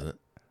 No, I wasn't.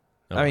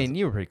 No, I I mean,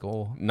 you were pretty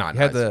cool. Not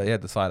you had nice.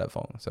 the slide up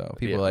phone, so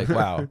people were Yeah. like,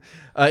 "Wow."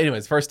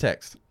 Anyways, first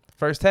text.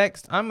 First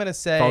text, I'm gonna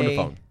say Phone to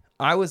phone.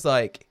 I was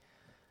like,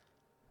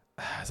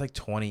 it's like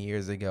 20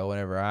 years ago.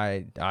 Whenever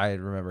I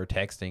remember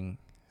texting,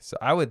 so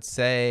I would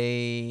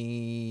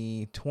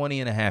say 20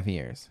 and a half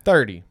years.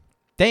 30.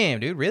 Damn,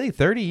 dude, really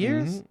 30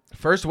 years? Mhm.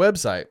 First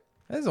website.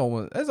 That's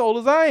as old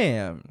as I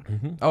am.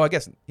 Mhm. Oh, I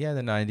guess yeah,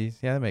 the 90s.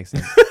 Yeah, that makes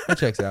sense. That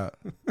checks out.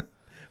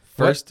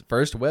 First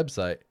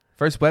website.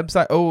 First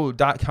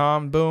website,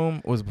 .com,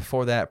 boom, was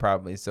before that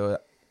probably. So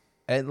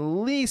at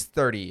least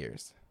 30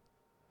 years.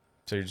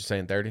 So you're just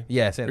saying 30?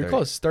 Yeah, saying You're 30.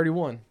 close.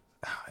 31.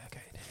 Oh,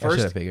 okay. I First-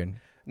 should have figured.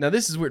 Now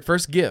this is weird.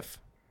 First GIF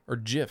or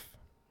GIF.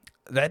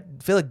 That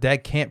I feel like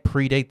that can't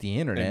predate the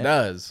internet. It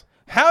does.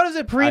 How does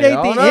it I predate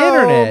don't the know,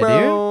 internet,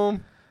 bro.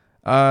 dude?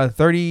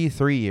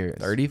 33 years.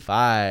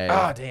 35.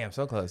 Oh, damn,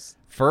 so close.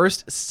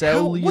 First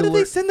cellular. What did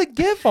they send the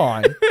GIF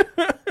on?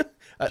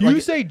 Do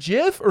you say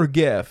GIF or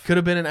GIF? Could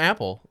have been an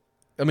Apple.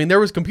 I mean, there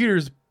was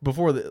computers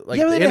before the yeah, but the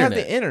they didn't internet. have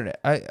the internet.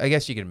 I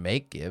guess you can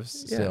make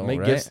GIFs Yeah, still, make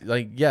right? gifts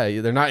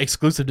they're not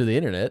exclusive to the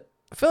internet.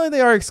 I feel like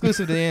they are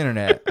exclusive to the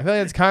internet. I feel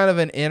like it's kind of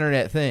an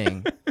internet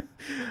thing.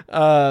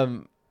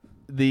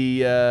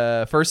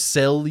 The first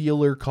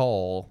cellular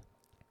call.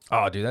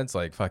 Oh, dude, that's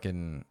like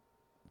fucking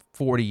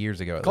 40 years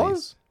ago at Close.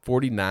 least.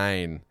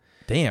 49.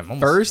 Damn,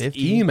 almost First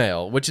 50.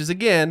 email, which is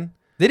again,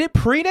 Did it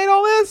predate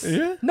all this?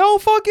 Yeah. No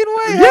fucking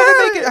way.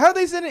 Yeah. How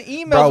they send an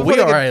email? bro, we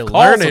are a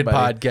learned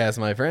podcast,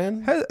 my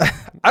friend.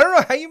 I don't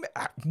know how you.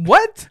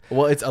 What?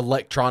 Well, it's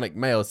electronic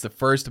mail. It's the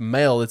first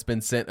mail that's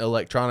been sent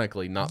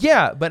electronically, not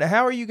Yeah, but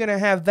how are you gonna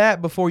have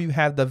that before you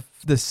have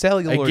the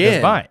cellular Again.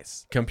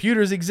 device?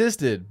 computers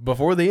existed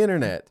before the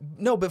internet.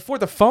 No, but for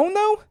the phone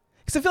though,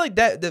 because I feel like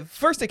that the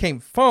first it came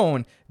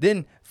phone,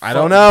 then I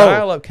don't know.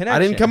 dial-up connection.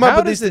 I didn't come up How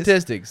with does these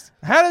this- statistics.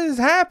 How does this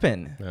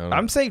happen? I don't know.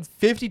 I'm saying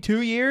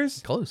 52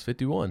 years. Close,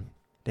 51.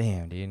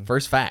 Damn, dude,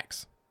 First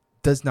fax.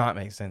 does not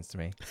make sense to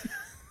me.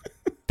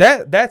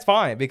 That's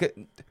fine because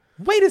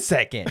wait a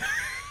second.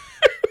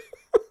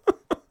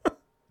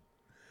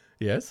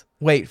 Yes.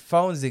 Wait,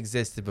 phones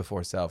existed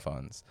before cell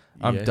phones.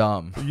 I'm Yeah.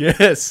 dumb.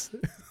 Yes.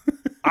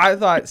 I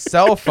thought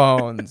cell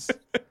phones.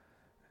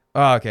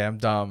 Oh, okay, I'm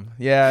dumb.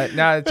 Yeah,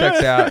 now it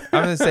checks out.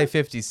 I'm gonna say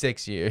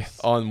 56 years.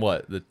 On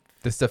what? The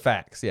This the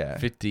facts. Yeah.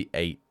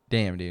 58.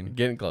 Damn, dude.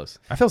 Getting close.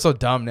 I feel so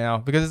dumb now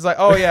because it's like,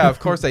 oh yeah, of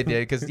course they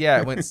did. Because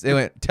yeah, it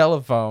went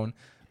telephone,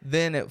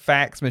 then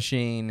fax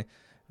machine,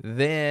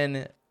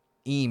 then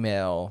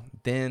email,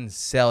 then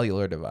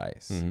cellular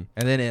device, Mhm.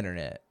 and then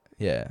internet.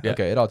 Yeah. Yeah.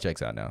 Okay, it all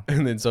checks out now.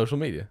 And then social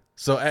media.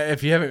 So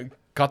if you haven't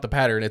caught the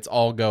pattern, it's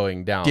all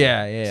going down.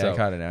 Yeah, I So,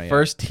 caught it now. Yeah.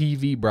 First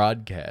TV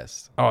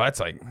broadcast. Oh, that's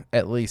like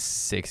at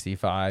least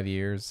 65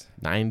 years.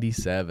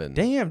 97.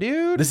 Damn,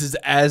 dude. This is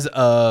as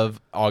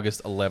of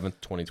August 11th,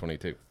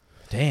 2022.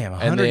 Damn,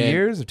 And 100 then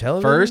years of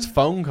television. First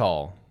phone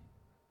call.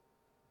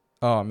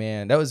 Oh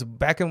man, that was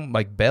back in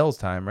like Bell's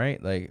time,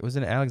 right? Like,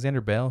 wasn't it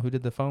Alexander Bell who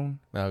did the phone?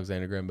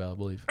 Alexander Graham Bell, I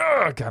believe.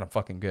 Oh god, I'm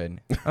fucking good.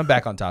 I'm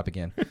back on top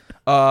again.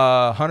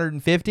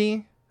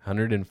 150.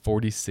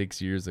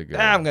 146 years ago.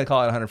 I'm gonna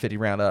call it 150.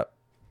 Round up.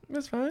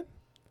 That's fine.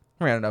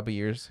 Round it up a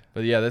years.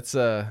 But yeah, that's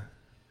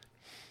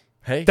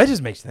hey. That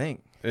just makes you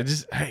think. It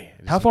just hey.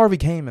 How far we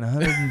came in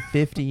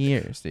 150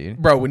 years,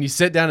 dude. Bro, when you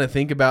sit down and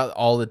think about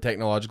all the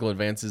technological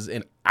advances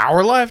in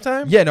our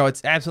lifetime, Yeah, no,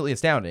 it's absolutely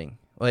astounding.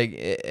 Like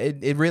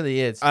it really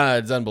is.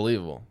 it's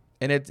unbelievable.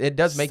 And it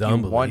does make It's you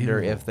wonder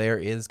unbelievable. if there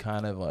is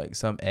kind of like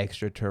some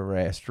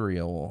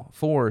extraterrestrial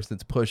force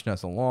that's pushing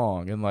us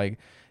along. And like,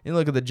 you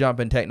look at the jump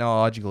in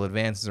technological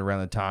advances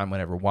around the time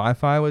whenever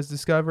Wi-Fi was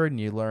discovered, and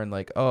you learn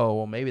like, oh,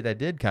 well, maybe that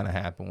did kind of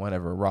happen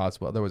whenever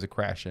Roswell, there was a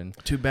crash in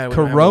Too bad.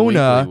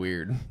 Corona,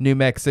 Weird. New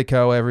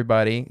Mexico,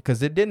 everybody,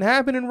 because it didn't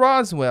happen in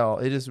Roswell.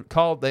 It is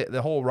called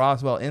the whole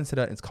Roswell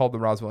incident. It's called the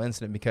Roswell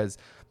incident because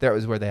that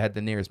was where they had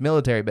the nearest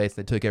military base.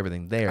 They took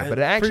everything there, but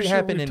it actually pretty sure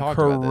happened we've in talked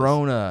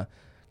about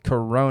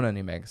Corona,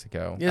 New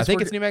Mexico. Yeah, I that's think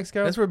where- it's New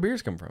Mexico. That's where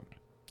beers come from.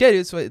 Yeah,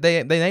 dude, so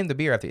they named the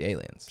beer after the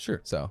aliens. Sure.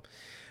 So,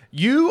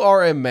 You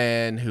are a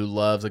man who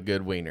loves a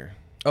good wiener,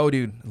 oh,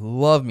 dude,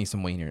 love me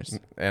some wieners.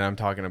 and I'm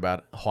talking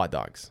about hot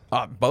dogs.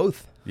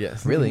 Both.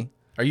 Yes. Really?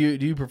 Do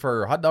you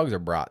prefer hot dogs or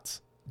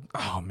brats?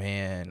 Oh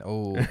man.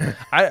 Oh,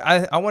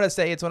 I want to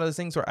say it's one of those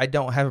things where I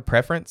don't have a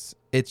preference.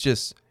 It's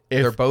just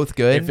If- they're both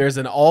good. If there's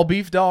an all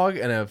beef dog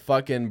and a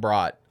fucking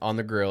brat on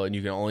the grill, and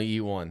you can only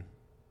eat one,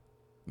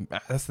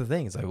 That's the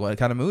thing. It's like, what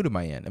kind of mood am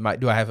I in?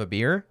 Do I have a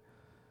beer?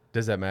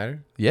 does that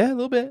matter? Yeah, a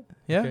little bit.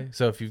 Yeah. Okay.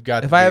 So if you've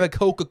got, If I have a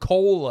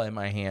Coca-Cola in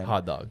my hand,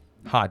 hot dog,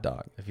 hot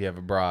dog. if you have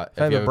a brat,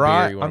 If I have you a have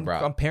brat, beer, you want a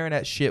brat. I'm pairing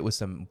that shit with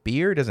some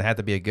beer. It doesn't have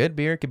to be a good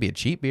beer. It could be a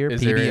cheap beer.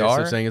 Is there any PBR.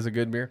 such thing as a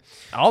good beer?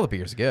 All the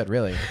beer's good,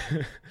 really.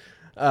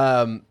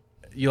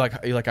 You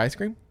like ice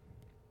cream?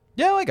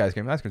 Yeah, I like ice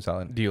cream. Ice cream's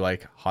solid. Do you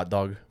like hot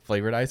dog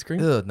flavored ice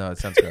cream? Ugh, no, it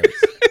sounds gross.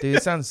 Dude,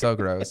 it sounds so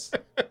gross.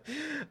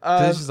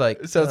 It's just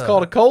like, so it's ugh.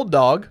 called a cold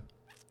dog.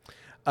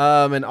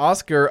 And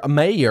Oscar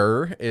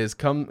Mayer is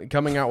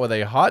coming out with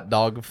a hot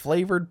dog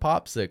flavored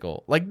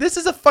popsicle. Like, this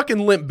is a fucking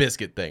Limp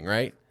Biscuit thing,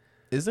 right?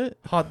 Is it?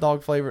 Hot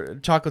dog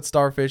flavored chocolate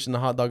starfish and the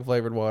hot dog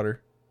flavored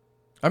water.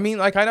 I mean,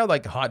 like, I know,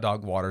 like, hot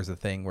dog water is a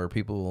thing where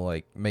people will,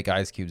 like, make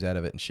ice cubes out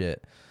of it and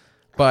shit.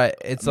 But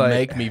it's like,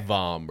 Make me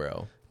vom,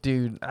 bro.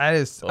 dude, I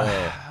just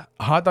Ugh.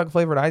 hot dog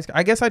flavored ice cream.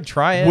 I guess I'd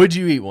try it. Would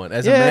you eat one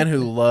as a Yeah. man who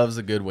loves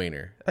a good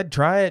wiener? I'd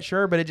try it,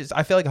 sure, but it just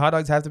I feel like hot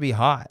dogs have to be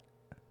hot.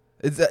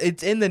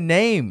 It's in the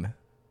name.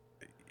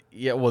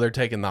 Yeah, well, they're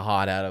taking the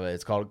hot out of it.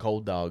 It's called a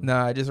cold dog.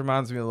 No, it just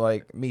reminds me of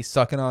like me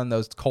sucking on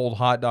those cold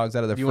hot dogs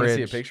out of the Do you want to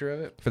fridge see a picture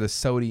of it? for the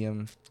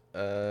sodium.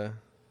 Oh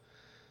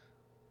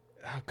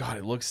God,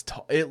 it looks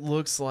it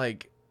looks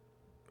like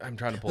I'm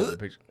trying to pull up the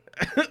picture.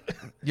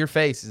 Your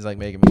face is like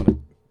making me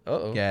want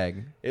Uh-oh. to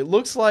gag. It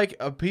looks like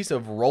a piece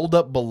of rolled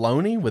up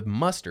bologna with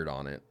mustard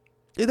on it.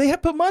 Did they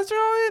have put mustard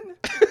on it?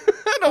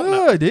 I don't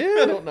know. Oh, dude.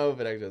 I don't know if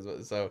it actually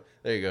does. So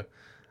there you go.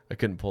 I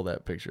couldn't pull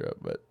that picture up,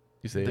 but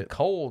you see The it.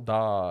 cold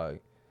dog.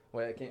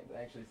 Wait, I can't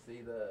actually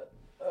see the.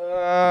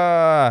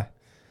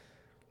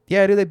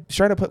 Yeah, dude. They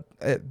try to put.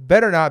 It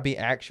better not be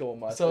actual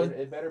mustard. So-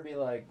 it better be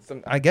like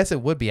some. I guess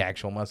it would be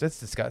actual mustard. It's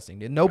disgusting,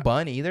 dude. No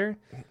bun either.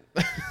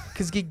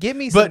 Cause give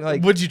me some But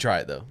like. would you try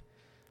it though?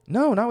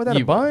 No, not without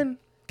You a bun.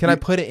 Can I You-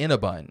 put it in a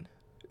bun?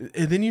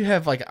 And then you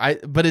have like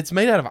but it's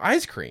made out of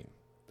ice cream.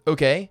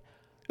 Okay.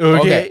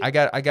 Okay. I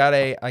got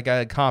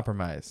a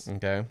compromise.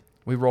 Okay.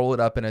 We roll it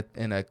up in a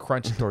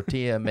crunchy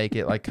tortilla, make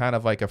it like kind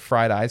of like a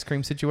fried ice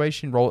cream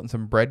situation. Roll it in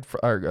some bread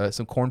or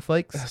some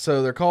cornflakes.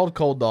 So they're called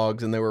cold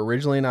dogs, and they were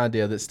originally an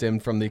idea that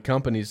stemmed from the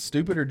company's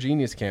Stupid or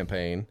Genius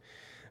campaign,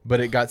 but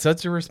it got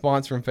such a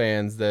response from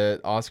fans that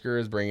Oscar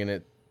is bringing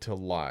it to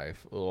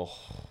life. Ugh.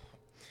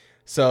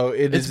 So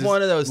It's is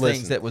one of those listen,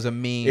 things that was a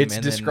meme. It's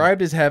and then-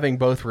 described as having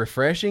both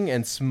refreshing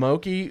and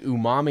smoky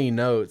umami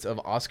notes of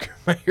Oscar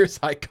Mayer's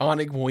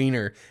iconic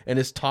wiener, and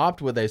is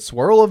topped with a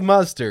swirl of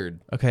mustard.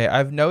 Okay,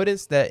 I've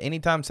noticed that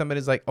anytime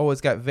somebody's like, "Oh,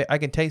 it's got," I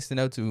can taste the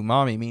notes of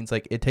umami, means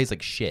like it tastes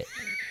like shit.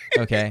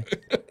 Okay,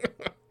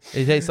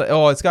 it tastes like,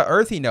 oh, it's got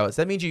earthy notes.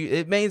 That means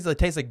it means it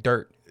tastes like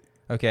dirt.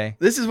 Okay,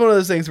 This is one of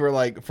those things where,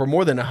 like, for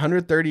more than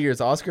 130 years,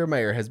 Oscar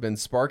Mayer has been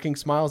sparking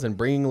smiles and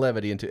bringing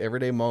levity into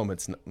everyday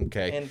moments.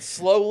 Okay. and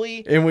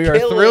slowly, And we are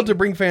killing- thrilled to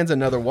bring fans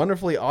another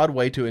wonderfully odd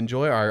way to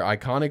enjoy our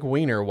iconic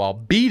wiener while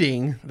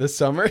beating the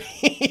summer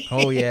heat.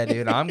 Oh yeah,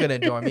 dude, I'm gonna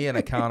enjoy me an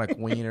iconic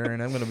wiener,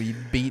 and I'm gonna be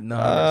beating on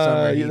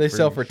summer heat They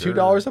sell for sure.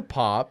 $2 a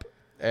pop,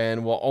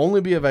 and will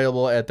only be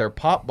available at their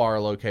Pop Bar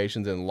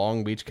locations in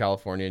Long Beach,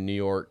 California, New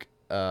York,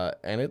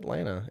 and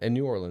Atlanta, and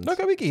New Orleans.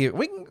 Okay, we can.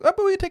 How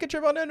about we take a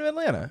trip on down to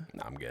Atlanta?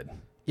 No, I'm good.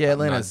 Yeah, I'm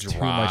Atlanta's not too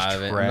much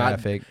driving. I'm not-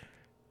 traffic.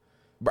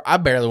 Bro, I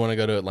barely want to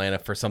go to Atlanta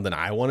for something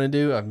I want to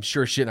do. I'm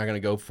sure shit not going to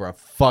go for a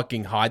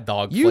fucking hot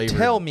dog You flavored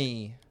tell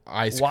me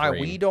ice why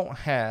cream. we don't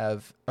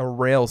have a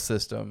rail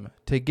system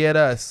to get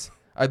us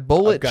a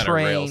bullet I've got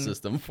train. a rail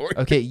system for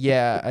you. Okay,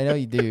 yeah, I know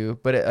you do,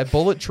 but a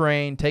bullet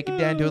train, take it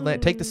down to Atlanta,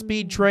 take the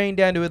speed train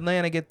down to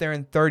Atlanta, get there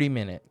in 30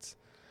 minutes.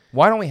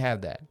 Why don't we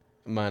have that?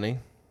 Money.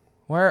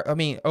 Where I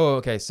mean, oh,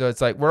 okay, so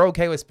it's like we're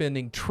okay with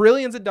spending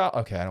trillions of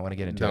dollars. Okay, I don't want to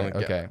get into it.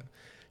 Don't Okay,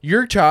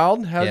 Your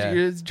child, Yeah.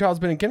 your child's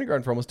been in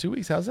kindergarten for almost 2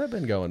 weeks. How's that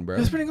been going, bro?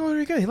 it's been going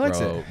pretty good. He likes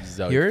Bro, it.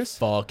 Zoe Yours?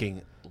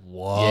 fucking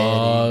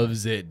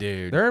loves it,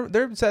 dude.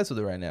 They're obsessed with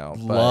it right now.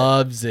 But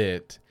Loves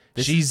it.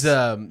 This She's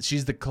is-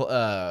 she's the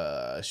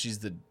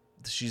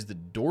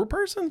door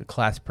person. the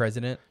class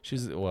president.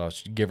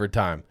 Give her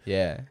time.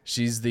 Yeah.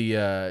 She's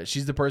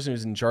the person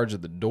who's in charge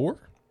of the door.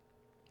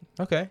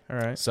 Okay, all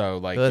right. So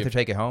like, They let her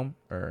take it home,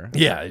 or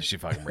yeah, she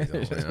fucking brings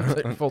it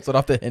home. pulls it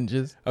off the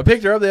hinges. I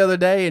picked her up the other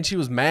day, and she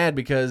was mad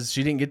because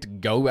she didn't get to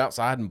go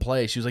outside and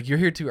play. She was like, "You're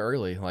here too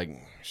early." Like,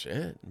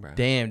 shit, bro.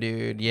 Damn,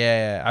 dude.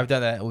 Yeah, I've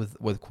done that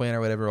with Quinn or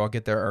whatever. I'll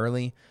get there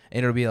early,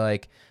 and it'll be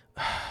like,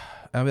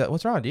 I'll be like,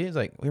 "What's wrong, dude?" He's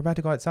like, "We're about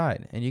to go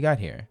outside, and you got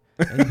here."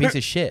 And you piece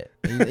of shit.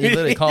 He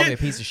literally called me a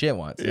piece of shit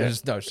once. Yeah.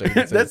 Just, no,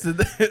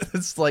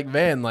 It's like,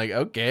 man, like,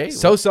 okay.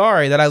 so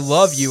sorry that I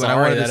love you and I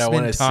Sorry wanted to that I spend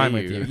wanna time see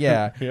with you. you.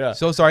 Yeah. Yeah.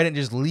 So sorry I didn't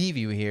just leave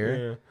you here.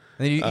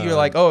 Yeah. And then you're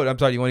like, oh, I'm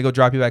sorry. You want to go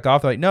drop you back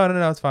off? They're like,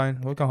 no, it's fine.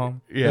 We'll go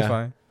home. Yeah. It's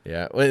fine.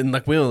 Yeah. And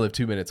like, we only live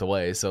 2 minutes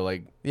away. So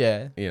like,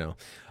 Yeah. you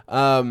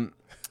know,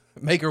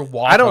 Make her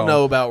walk. I don't home.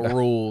 know about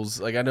rules.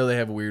 Like, I know they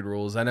have weird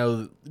rules. I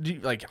know,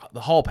 like,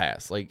 the hall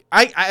pass. Like,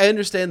 I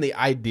understand the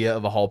idea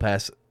of a hall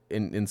pass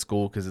in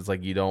school because it's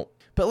like you don't.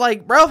 But,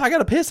 like, bro, if I got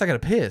to piss, I got to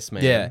piss,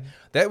 man. Yeah.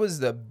 That was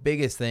the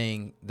biggest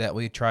thing that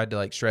we tried to,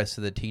 like, stress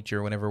to the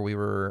teacher whenever we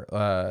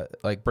were,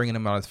 like, bringing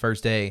him on his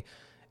first day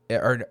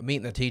or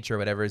meeting the teacher or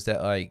whatever, is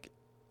that, like,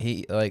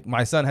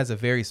 my son has a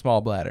very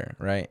small bladder,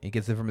 right? He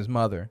gets it from his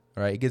mother,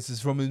 right? He gets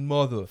this from his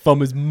mother. From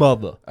his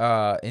mother.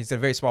 And he's got a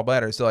very small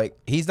bladder. So, like,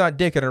 he's not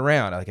dicking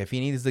around. Like, if he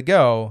needs to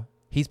go,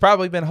 he's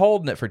probably been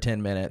holding it for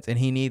 10 minutes and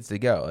he needs to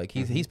go. Like,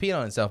 he's peed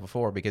on himself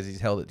before because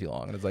he's held it too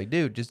long. And it's like,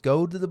 dude, just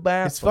go to the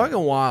bathroom. It's fucking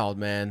wild,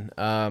 man.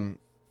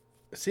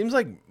 It seems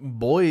like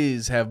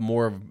boys have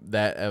more of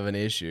that of an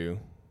issue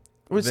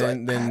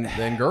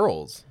than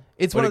girls.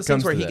 It's when one it of those things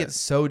comes where to he that. gets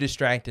so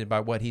distracted by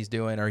what he's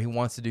doing or he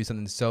wants to do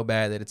something so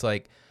bad that it's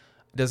like,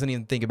 doesn't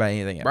even think about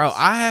anything else. Bro,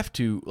 I have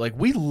to, like,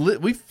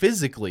 we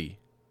physically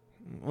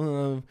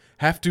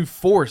have to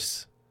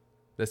force,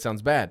 that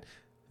sounds bad,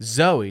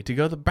 Zoe to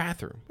go to the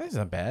bathroom. That's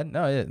not bad.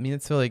 No, I mean,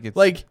 it's like,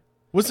 Like,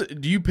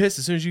 do you piss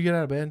as soon as you get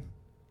out of bed?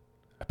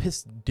 I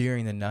piss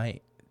during the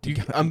night.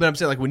 But I'm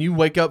saying, like, when you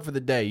wake up for the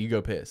day, you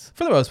go piss.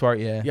 For the most part,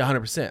 yeah. Yeah,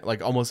 100%.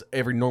 Like, almost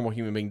every normal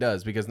human being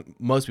does, because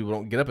most people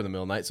don't get up in the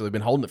middle of the night, so they've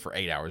been holding it for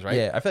 8 hours, right?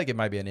 Yeah, I feel like it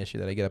might be an issue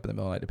that I get up in the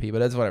middle of the night to pee, but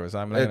that's whatever. So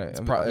I'm going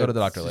to go to the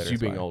doctor later. You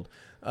It's being fine. old.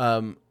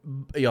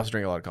 You also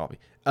drink a lot of coffee.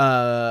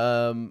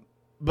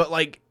 But,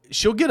 like,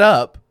 she'll get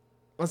up.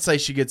 Let's say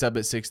she gets up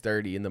at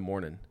 6:30 in the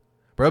morning.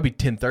 Bro, it'll be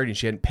 10:30 and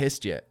she hadn't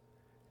pissed yet.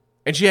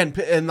 And she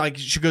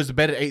goes to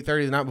bed at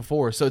 8:30 the night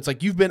before. So it's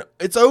like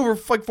it's over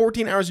like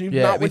 14 hours and you've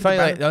Yeah, not we went to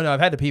finally bed. like, no, I've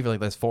had to pee for like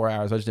this 4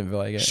 hours. I just didn't feel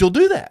like it. She'll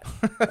do that.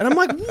 And I'm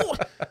like,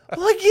 what?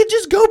 Like, you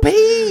just go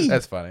pee.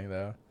 That's funny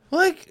though.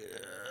 Like,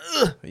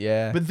 ugh.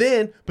 Yeah.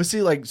 But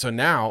see, like, so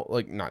now,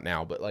 like, not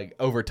now, but like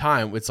over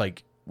time, it's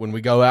like when we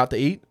go out to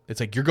eat,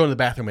 it's like you're going to the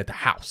bathroom at the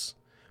house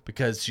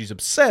because she's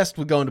obsessed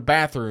with going to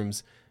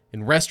bathrooms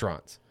in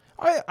restaurants.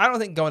 I don't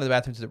think going to the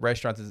bathroom to the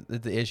restaurants is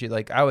the issue.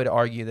 Like, I would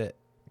argue that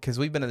because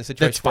we've been in a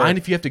situation. That's fine where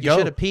if you have to You go.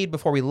 should have peed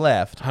before we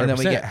left, and then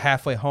we 100%. get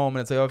halfway home,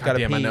 and it's like, oh, I've got to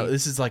Damn, pee. I know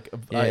this is like,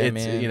 Yeah, it's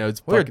man.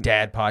 it's We're a fucking,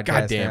 dad podcast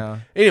goddamn. now.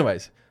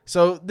 Anyways,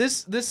 so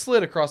this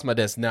slid across my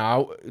desk.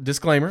 Now,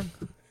 disclaimer.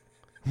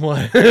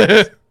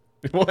 What?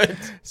 What?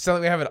 So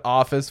we have an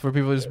office where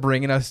people are just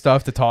bringing us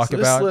stuff to talk So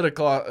this about. slid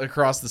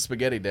across the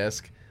spaghetti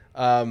desk.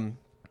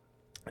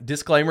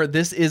 Disclaimer: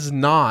 this is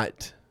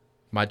not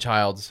my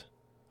child's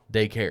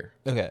daycare,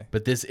 Okay.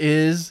 but this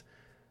is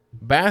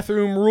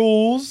bathroom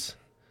rules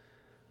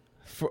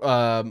for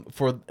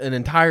an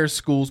entire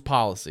school's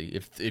policy.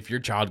 If your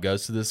child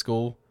goes to this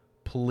school,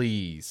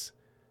 please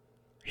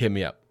hit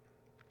me up.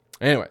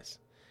 Anyways,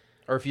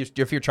 Or if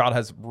your child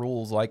has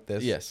rules like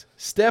this. yes.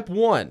 Step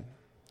 1.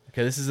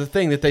 Okay, this is a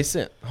thing that they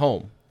sent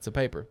home. It's a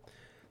paper.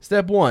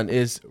 Step 1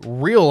 is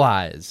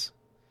realize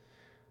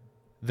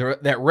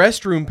that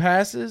restroom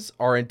passes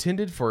are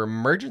intended for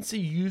emergency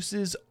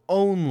uses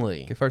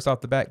only. Okay, first off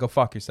the bat, go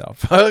fuck yourself.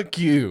 Fuck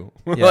you.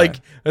 Yeah.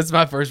 Like, that's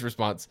my first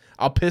response.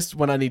 I'll piss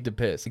when I need to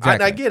piss.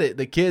 Exactly. I get it.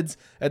 The kids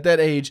at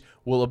that age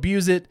will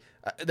abuse it.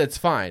 That's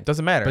fine.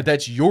 Doesn't matter. But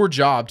that's your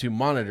job to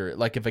monitor it.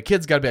 Like, if a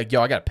kid's got to be like,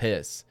 yo, I got to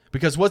piss.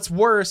 Because what's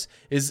worse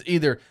is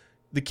either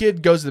the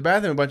kid goes to the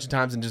bathroom a bunch of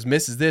times and just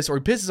misses this, or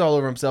he pisses all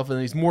over himself and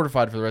then he's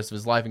mortified for the rest of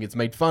his life and gets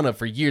made fun of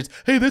for years.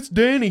 Hey, that's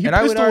Danny. He And I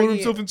pissed would all over argue-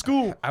 himself in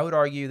school. I would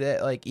argue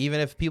that, like, even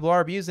if people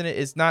are abusing it,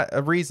 it's not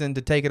a reason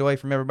to take it away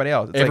from everybody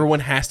else. It's Everyone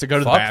has to go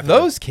to like, the fuck bathroom.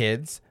 those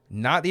kids,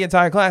 not the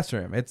entire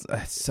classroom. It's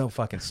so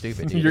fucking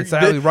stupid, dude. You're- It's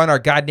how we run our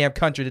goddamn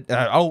country.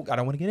 I don't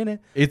want to get in it.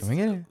 It's, Let me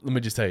get in it. let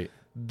me just tell you,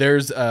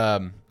 there's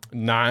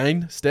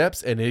 9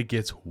 steps and it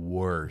gets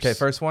worse. Okay,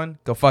 first one,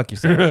 go fuck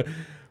yourself.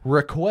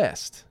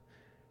 Request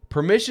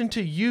permission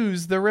to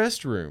use the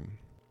restroom.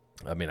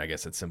 I mean, I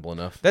guess it's simple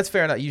enough. That's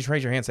fair enough. You just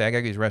raise your hand and say, I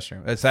gotta use the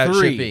restroom. That's how it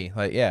 3, should be.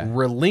 Like, yeah.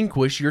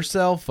 relinquish your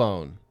cell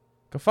phone.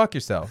 Go fuck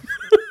yourself.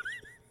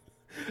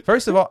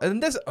 First of all,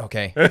 and this,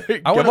 okay. I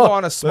Come want to go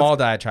on a small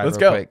diatribe let's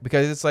real go. quick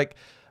because it's like,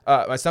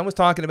 my son was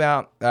talking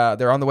about,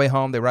 they're on the way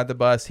home. They ride the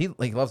bus. He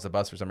loves the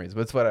bus for some reason,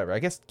 but it's whatever. I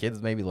guess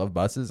kids maybe love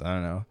buses. I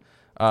don't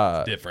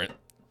know. Different.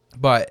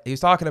 But he was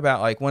talking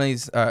about like one of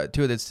these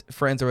 2 of his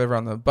friends or whatever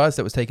on the bus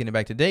that was taking him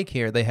back to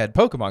daycare. They had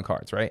Pokemon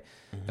cards, right?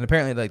 Mm-hmm. And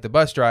apparently, like the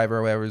bus driver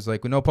or whatever was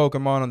like, "Well, no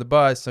Pokemon on the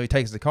bus," so he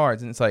takes the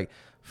cards. And it's like,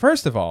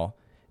 first of all,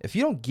 if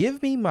you don't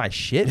give me my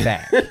shit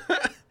back,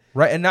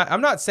 Right, and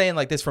I'm not saying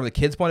like this from the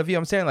kid's point of view.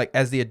 I'm saying like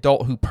as the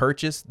adult who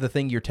purchased the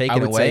thing you're taking I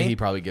would away. say he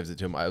probably gives it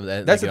to him.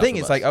 That's the thing.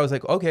 It's like I was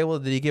like, okay, well,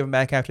 did he give him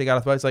back after he got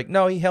off the bus? It's like,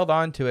 no, he held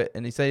on to it,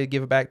 and he said he'd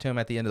give it back to him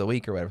at the end of the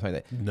week or whatever.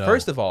 Like that. No.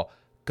 First of all,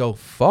 go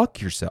fuck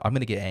yourself. I'm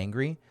gonna get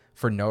angry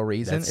for no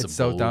reason. That's it's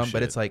some so dumb, but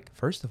bullshit. it's like,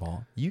 first of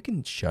all, you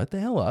can shut the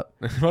hell up.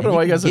 I don't know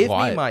why you guys are give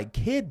quiet. me my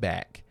kid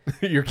back.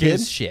 Your kid?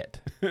 His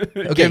shit.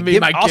 Okay, Give me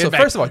my kid also,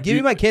 back. first of all, give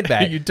me my kid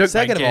back. You took my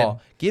Second kid. of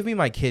all, give me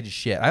my kid's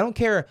shit. I don't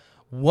care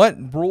what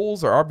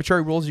rules or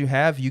arbitrary rules you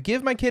have. You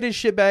give my kid his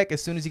shit back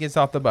as soon as he gets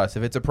off the bus.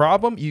 If it's a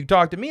problem, you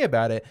talk to me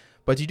about it.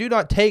 But you do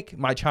not take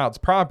my child's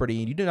property,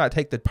 and you do not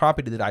take the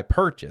property that I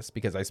purchased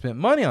because I spent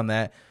money on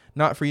that.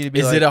 Not for you to be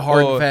Is like, it a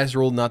hard oh, and fast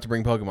rule not to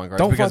bring Pokemon cards?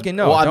 Don't fucking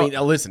know. Well, I Don't- mean,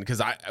 listen,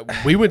 because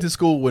we went to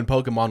school when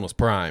Pokemon was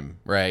prime,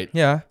 right?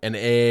 Yeah. And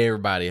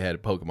everybody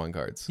had Pokemon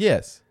cards.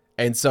 Yes.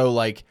 And so,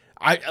 like,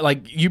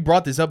 you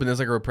brought this up, and it's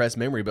like a repressed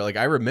memory, but like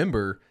I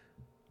remember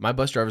my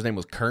bus driver's name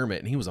was Kermit,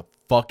 and he was a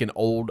fucking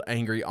old,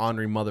 angry,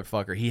 ornery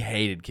motherfucker. He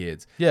hated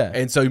kids. Yeah.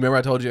 And so you remember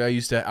I told you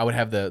I would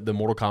have the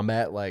Mortal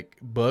Kombat like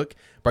book,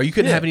 bro. You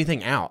couldn't Yeah. have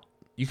anything out.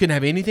 You couldn't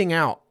have anything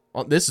out.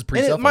 This is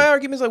pre. And my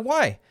argument is like,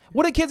 why?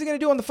 What are kids going to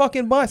do on the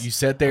fucking bus? You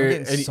sit there I'm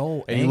and, getting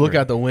so and you look angry.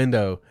 out the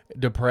window,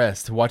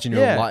 depressed, watching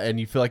your Yeah. and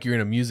you feel like you're in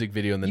a music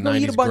video in the You 90s gonna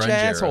eat a bunch grunge of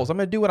era. assholes. I'm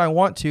gonna do what I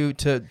want to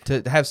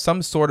have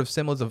some sort of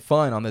semblance of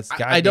fun on this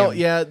goddamn. I don't.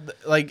 Yeah,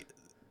 like.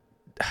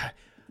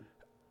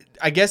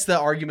 I guess the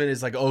argument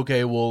is like,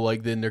 okay, well,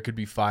 like then there could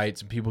be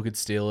fights and people could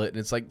steal it, and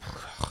it's like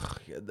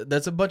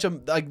that's a bunch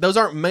of like those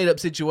aren't made up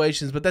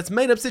situations, but that's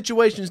made up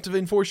situations to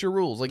enforce your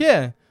rules. Like,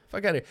 Yeah.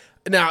 fuck out of here.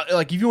 Now,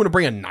 like if you want to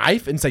bring a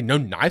knife and say no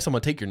knives, I'm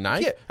gonna take your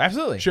knife. Yeah.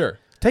 Absolutely. Sure.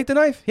 Take the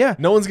knife. Yeah.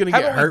 No one's gonna How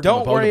get about we hurt. from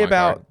don't a worry Pokemon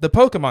about card. the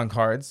Pokemon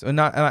cards and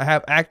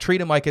not treat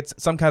them like it's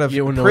some kind of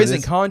You wanna know what it prison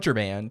is?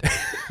 contraband.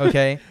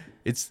 Okay.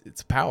 It's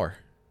power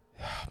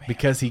Oh,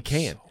 because he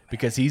can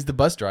because he's the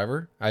bus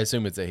driver. I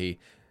assume it's a he.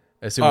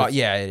 I assume it's-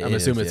 yeah, I'm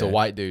assuming it's a yeah.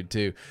 white dude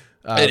too.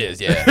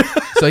 Yeah.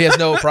 So he has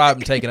no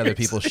problem taking other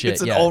people's shit.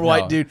 It's an Yeah, old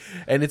white no. dude,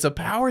 and it's a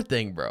power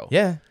thing, bro.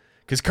 Yeah.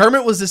 Because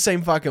Kermit was the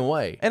same fucking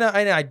way. And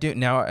I do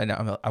now, and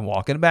I'm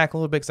walking back a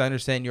little bit because I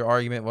understand your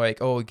argument,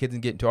 like, oh, kids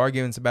get into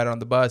arguments about it on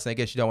the bus, and I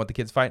guess you don't want the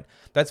kids fighting.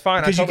 That's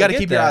fine. Because you got to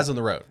keep your eyes on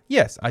the road.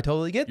 Yes, I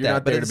totally get You're that.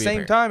 not But there at to the be a same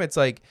parent. time, it's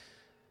like,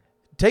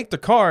 take the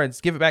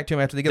cards, give it back to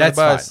them after they get on the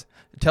That's bus.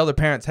 Tell their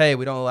parents, hey,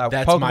 we don't allow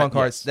That's Pokemon my-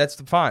 cards. yes.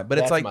 That's fine. But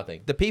That's it's like my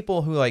thing. the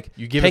people who like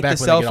You give it take back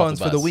the when they cell get off phones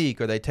the for the bus.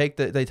 week, or they take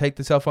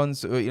the cell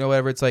phones,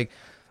 whatever. It's like,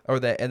 or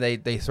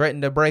they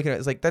threaten to break it.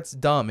 It's like that's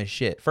dumb as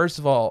shit. First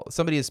of all,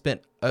 somebody has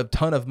spent a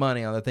ton of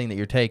money on the thing that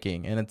you're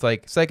taking, and it's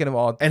like, second of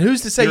all, And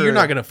who's to say you're You're-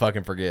 not going to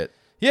fucking forget?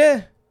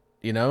 yeah,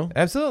 You know?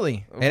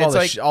 absolutely. Of And all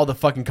it's the like, all the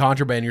fucking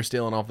contraband you're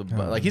stealing off the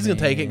bus. Like, he's going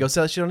to take it and go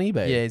sell that shit on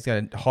eBay. yeah, he's got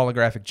a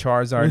holographic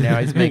Charizard now.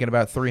 He's making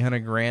about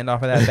 $300,000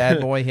 off of that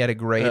bad boy. He had it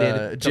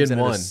graded. Comes Gen in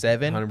at a 1.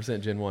 7.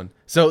 100% Gen 1.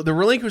 So, the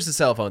relinquish the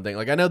cell phone thing,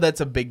 like, I know that's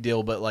a big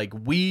deal, but, like,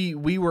 we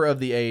were of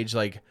the age,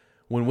 like,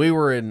 when we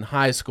were in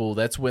high school,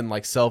 that's when,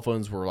 like, cell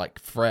phones were, like,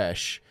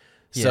 fresh.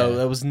 So, Yeah.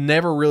 that was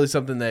never really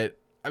something that,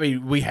 I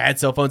mean, we had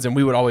cell phones and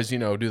we would always, do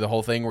the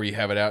whole thing where you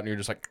have it out and you're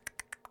just like,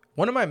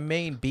 One of my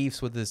main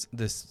beefs with this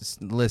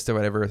list or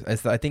whatever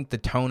is I think the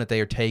tone that they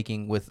are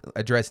taking with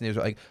addressing it is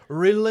like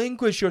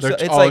relinquish yourself.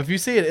 It's like if you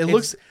see it, it it's-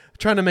 looks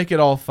trying to make it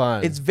all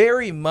fun. it's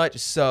very much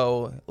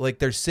so like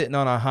they're sitting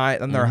on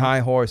their high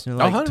horse and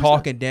they're like 100%.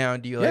 talking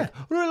down to you like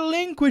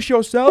relinquish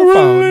your cell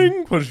phone.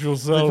 relinquish your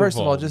cell Like, first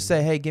of all, just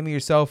say, hey, give me your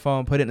cell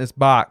phone, put it in this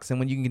box, and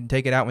when you can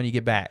take it out when you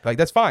get back. Like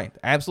that's fine,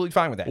 absolutely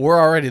fine with that. We're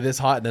already this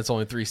hot, and that's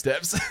only 3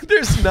 steps.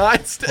 There's 9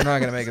 We're steps. not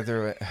gonna make it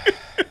through it.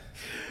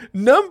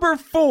 Number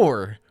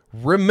 4,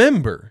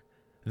 remember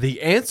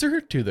the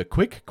answer to the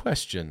quick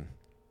question.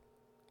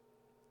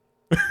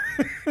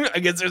 I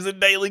guess there's a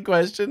daily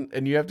question,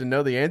 and you have to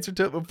know the answer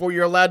to it before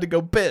you're allowed to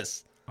go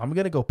piss. I'm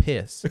gonna go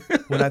piss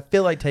when I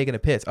feel like taking a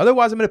piss.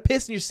 Otherwise, I'm gonna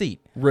piss in your seat.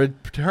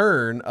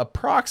 Return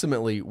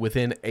approximately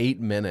within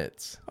 8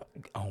 minutes.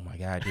 Oh my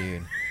god,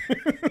 dude!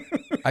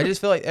 I just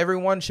feel like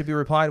everyone should be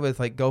replied with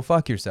like, "Go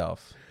fuck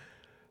yourself."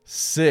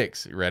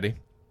 6, you ready?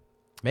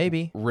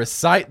 Maybe.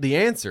 Recite the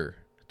answer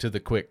to the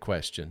quick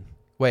question.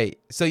 Wait.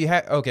 So you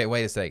have okay.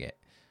 Wait a second.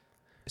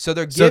 So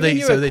they're So giving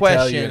they you tell a you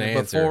question an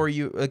answer. before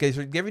you. Okay, so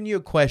they're giving you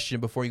a question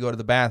before you go to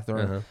the bathroom.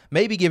 Uh-huh.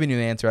 Maybe giving you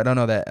an answer. I don't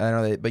know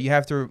that. But you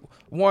have to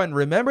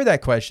remember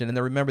that question and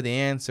then remember the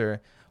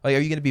answer. Like, are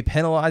you going to be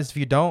penalized if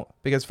you don't?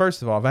 Because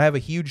first of all, if I have a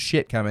huge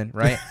shit coming,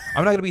 right,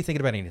 I'm not going to be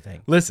thinking about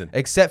anything Listen,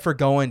 except for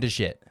going to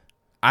shit.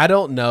 I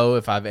don't know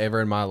if I've ever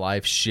in my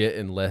life shit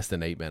in less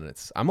than 8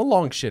 minutes. I'm a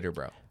long shitter,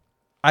 bro.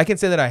 I can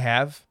say that I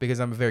have because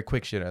I'm a very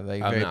quick shitter.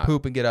 Like I'm very not.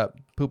 poop and get up,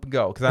 poop and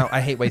go. Because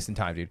I hate wasting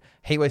time, dude.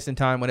 Hate wasting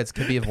time when it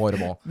can be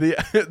avoidable.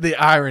 The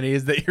irony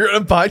is that you're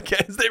on a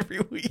podcast every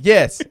week.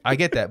 Yes, I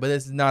get that, but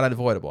this is not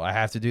unavoidable. I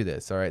have to do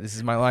this. All right, this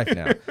is my life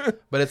now.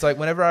 But it's like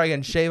whenever I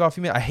can shave off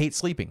a minute, I hate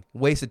sleeping.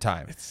 Waste of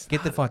time.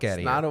 Get the fuck out of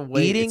here. Not a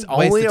waste. Eating, It's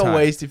only waste a of time.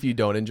 waste if you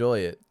don't enjoy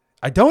it.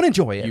 I don't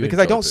enjoy it You because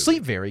I enjoy don't pooping.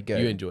 sleep very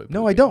good. You enjoy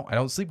No, I pooping. don't. I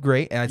don't sleep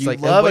great, and it's You like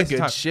love a waste of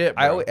good time. shit,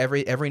 I bro.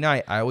 always, every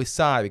night I always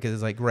sigh because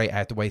it's like great. I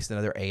have to waste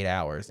another 8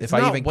 hours if It's I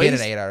not even get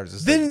waste- an 8 hours of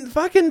sleep. Then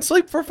fucking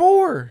sleep for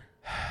 4.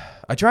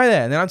 I try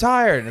that, and then I'm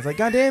tired, and it's like,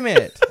 God damn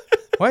it!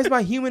 Why does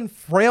my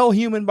frail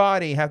human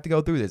body have to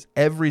go through this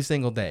every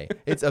single day?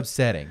 It's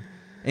upsetting.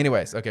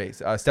 Anyways, okay,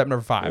 step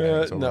number 5. I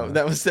think is what we're No, on.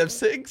 that was step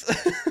 6.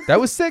 That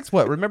was 6.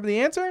 What? Remember the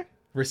answer?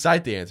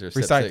 Recite the answer.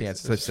 Step Recite 6. the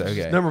answer. Step 6,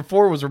 okay. Number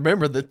 4 was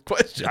remember the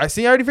question. I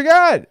see. I already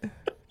forgot.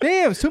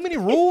 Damn, it's too many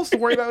rules to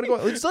worry about.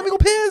 Just let me go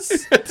piss.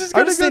 Just I'm gotta just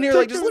go sitting here take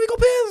like, just a- let me go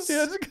piss.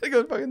 Yeah, just gotta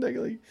go fucking take a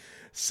leak.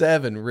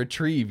 7,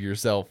 retrieve your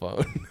cell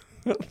phone.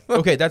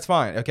 Okay, that's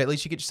fine. Okay, at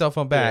least you get your cell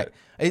phone back.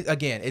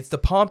 Again, it's the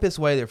pompous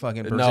way they're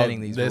fucking presenting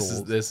these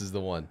rules. This is the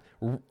one.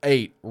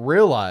 8,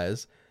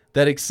 realize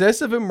that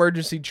excessive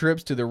emergency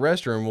trips to the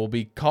restroom will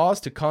be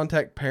caused to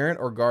contact parent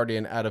or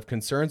guardian out of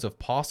concerns of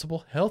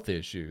possible health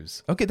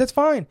issues. Okay, that's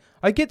fine.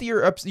 I get that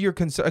you're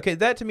concerned. Okay,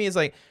 that to me is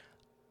like,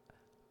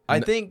 I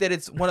think that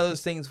it's one of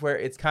those things where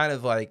it's kind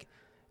of like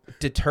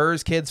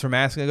deters kids from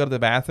asking to go to the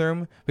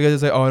bathroom because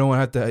it's like, oh, I don't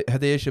want to have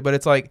the issue. But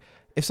it's like,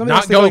 if somebody Not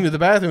has to going go, to the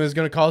bathroom is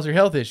going to cause your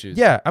health issues.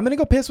 yeah, I'm gonna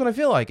go piss when I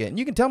feel like it, and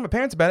you can tell my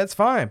parents about it. It's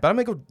fine, but I'm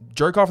gonna go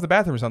jerk off in the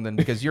bathroom or something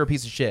because you're a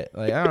piece of shit.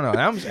 Like, I don't know.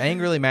 I'm just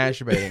angrily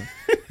masturbating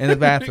in the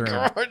bathroom.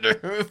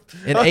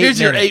 In Oh, 8 here's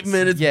your minutes. 8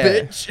 minutes, Yeah.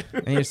 bitch.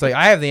 And you're just like,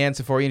 I have the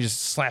answer for you, and just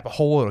slap a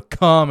whole load of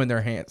cum in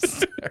their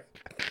hands.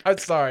 I'm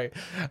sorry.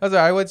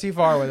 I went too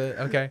far with it.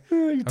 Okay.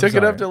 You took it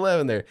sorry. up to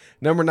 11 there.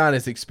 Number 9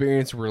 is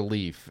experience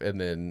relief, and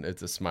then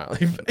it's a smiley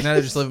face. Now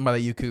they're just living by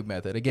the YouTube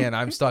method. Again,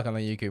 I'm stuck on the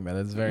YouTube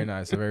method. It's very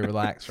nice. I'm very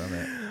relaxed from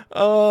it.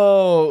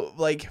 Oh,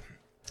 like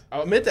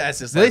I meant to ask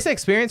this. Did they say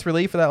experience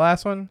relief for that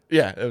last one?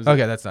 Yeah. It was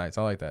Okay, that's nice.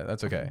 I like that.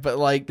 That's okay. But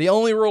like The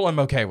only rule I'm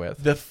okay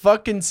with. the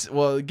fucking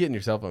getting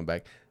your cell phone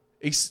back.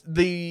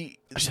 The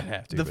I shouldn't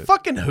have to. the but-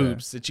 fucking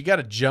hoops that you got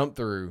to jump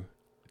through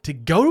to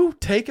go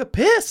take a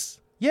piss.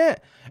 Yeah,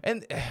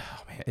 and oh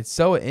man, it's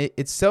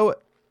so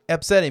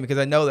upsetting because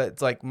I know that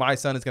it's like my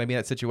son is going to be in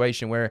that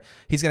situation where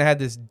he's going to have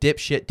this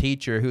dipshit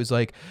teacher who's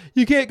like,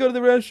 you can't go to the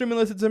restroom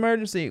unless it's an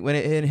emergency.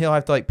 And he'll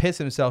have to like piss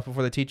himself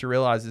before the teacher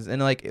realizes.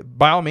 And like,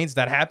 by all means,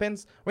 that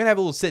happens. We're gonna have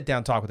a little sit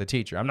down talk with the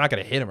teacher. I'm not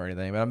going to hit him or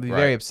anything, but I'm gonna be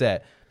very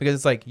upset because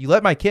it's like, you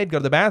let my kid go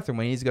to the bathroom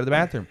when he needs to go to the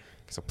bathroom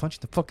because I'll punch you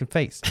in the fucking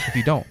face if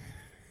you don't.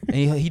 And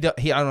he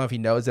I don't know if he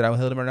knows that I will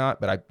hit him or not,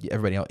 but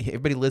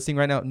everybody listening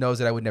right now knows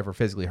that I would never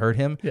physically hurt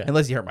him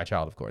unless he hurt my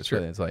child, of course. Sure.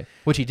 Really. It's like,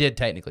 which he did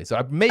technically, so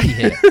I maybe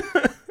hit him.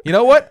 You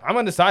know what? I'm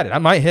undecided. I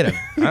might hit him.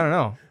 I don't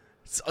know.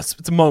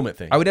 It's a moment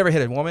thing. I would never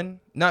hit a woman,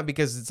 not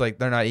because it's like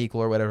they're not equal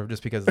or whatever,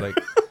 just because like,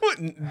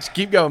 Just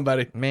keep going,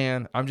 buddy.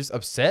 man, I'm just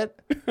upset.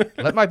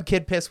 Let my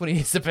kid piss when he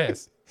needs to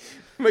piss.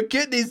 My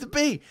kid needs to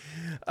pee.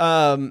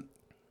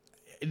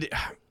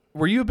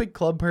 Were you a big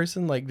club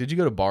person? Like, did you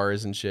go to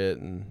bars and shit?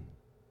 And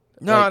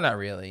No, Like, not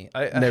really.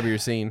 never your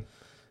scene.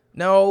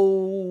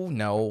 No.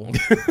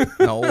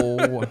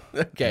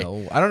 Okay.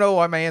 No. I don't know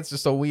why my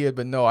answer's so weird,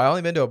 but no, I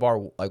only been to a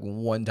bar like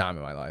one time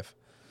in my life.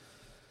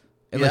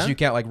 Unless Yeah? you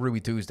count like Ruby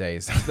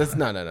Tuesdays That's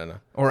no.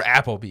 or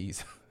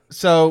Applebee's.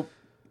 So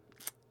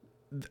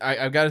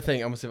I've got to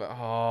think. I'm gonna say,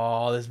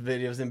 oh, this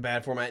video's in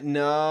bad format.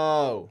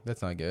 No,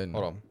 That's not good.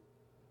 hold on.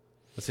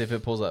 Let's see if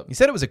it pulls up. You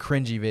said it was a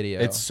cringy video.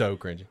 It's so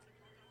cringy.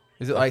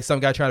 Is it like some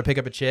guy trying to pick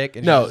up a chick?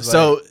 And No, she's just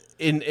so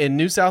in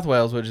New South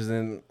Wales, which is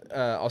in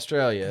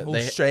Australia,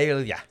 like,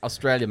 Australia.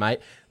 Australia, mate,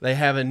 they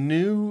have a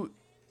new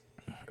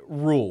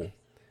rule.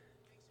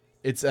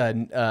 It's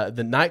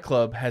the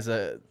nightclub has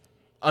a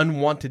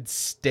unwanted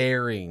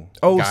staring.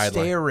 Oh, guideline.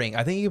 staring.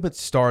 I think you put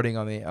starting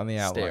on the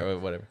outline. Stare,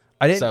 whatever.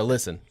 I didn't. So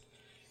listen.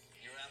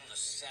 You're out on a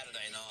Saturday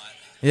night.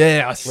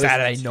 Yeah, a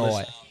Saturday listen.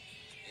 night.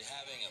 You're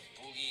having a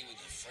boogie with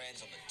your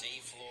friends on the D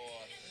floor.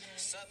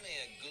 Suddenly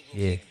a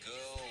Yeah. good-looking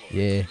girl or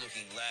Yeah. a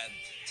good-looking lad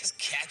just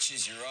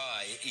catches your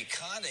eye. You're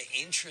kind of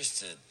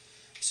interested.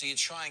 So you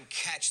try and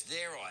catch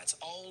their eye. It's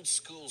old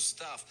school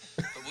stuff.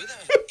 But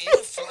in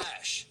a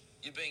flash,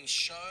 you're being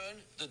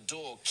shown the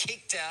door,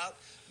 kicked out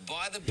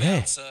by the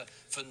bouncer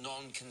for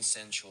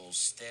non-consensual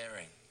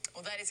staring.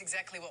 Well, that is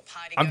exactly what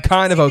party I'm goers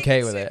kind of in okay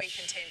Sydney with will it. Be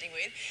contending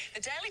with.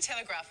 The Daily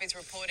Telegraph is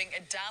reporting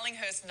a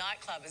Darlinghurst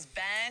nightclub has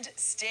banned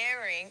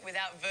staring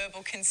without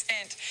verbal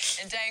consent.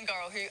 And Dane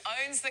Gorrell, who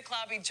owns the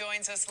club, he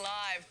joins us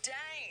live.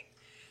 Dane,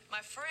 my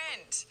friend.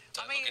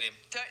 Don't look at him.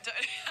 Don't.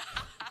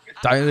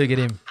 Don't look at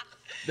him.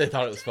 They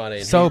thought it was funny.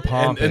 And So and the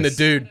pompous.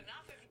 dude.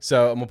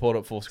 So I'm gonna pull it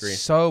up full screen.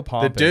 So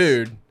pompous. The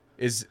dude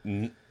is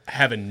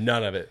having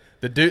none of it.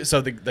 The dude.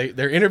 So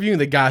they're interviewing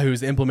the guy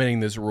who's implementing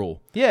this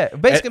rule. Yeah,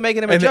 basically And-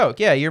 making him a and the- joke.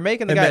 Yeah, you're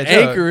making the And guy the a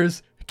joke.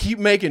 anchors keep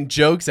making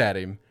jokes at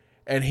him,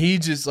 and he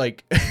just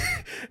like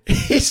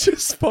he's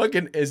just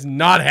fucking is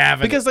not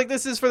having Because like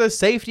this is for the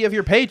safety of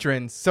your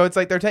patrons, so it's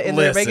like they're making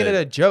Listen. it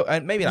a joke.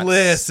 Maybe not.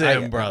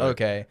 Listen, brother.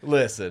 Okay.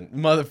 Listen,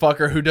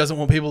 motherfucker who doesn't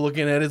want people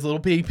looking at his little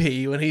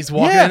pee when he's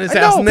walking Yeah, in his I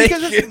house know,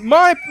 because naked.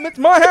 it's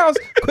my house.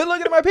 Quit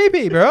looking at my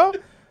pee, bro.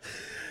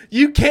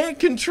 You can't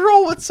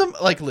control what some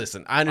like.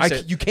 Listen, I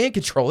understand. You can't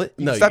control it.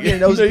 You No, can stop you- being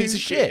a nosy no, piece you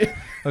of shit. can't.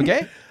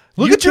 Okay.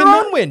 Look You at your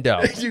cannot- own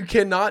window. You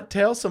cannot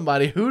tell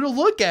somebody who to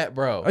look at,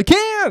 bro. I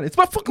can. It's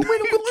my fucking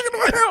window. Go look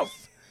at my house.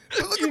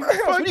 Go look at my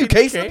house. What are you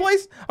casing the can't.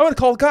 place? I'm gonna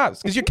call the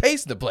cops because you're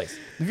casing the place.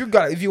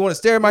 If you want to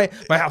stare at my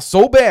house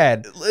so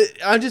bad,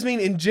 I just mean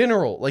in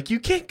general. Like, you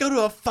can't go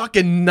to a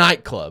fucking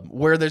nightclub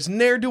where there's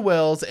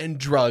ne'er-do-wells and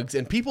drugs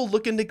and people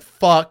looking to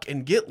fuck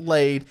and get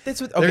laid.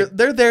 That's what- They're, okay.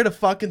 they're there to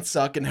fucking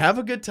suck and have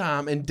a good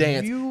time and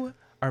dance. you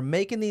are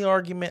making the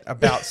argument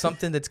about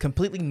something that's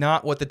completely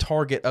not what the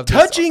target of this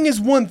Touching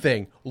is one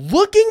thing.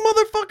 Looking,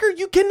 motherfucker,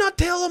 you cannot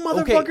tell a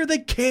motherfucker they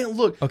can't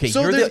look. Okay,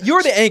 so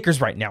you're the anchors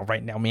right now,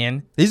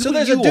 man. This is So what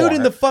there's a you dude are.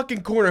 in the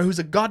fucking corner who's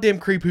a goddamn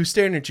creep who's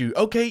staring at you.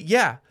 Okay,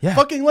 yeah. Yeah.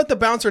 Fucking let the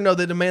bouncer know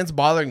that the man's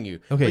bothering you.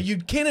 Okay. But you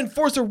can't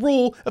enforce a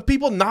rule of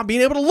people not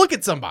being able to look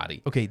at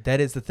somebody. Okay, that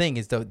is the thing.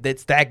 Is though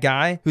that's that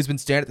guy who's been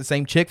staring at the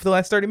same chick for the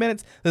last 30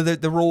 minutes.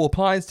 The rule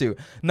applies to,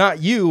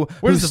 not you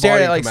Where who's does the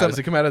staring volume at like come out? some. Does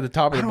it come out of the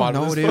top or I the don't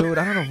bottom? know, of this phone? dude.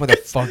 I don't know where the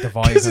fuck the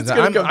volume 'Cause comes it's out.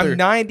 gonna come I'm through.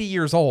 90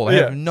 years old. I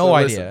have no so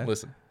idea.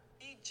 Listen.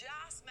 You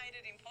just made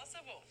it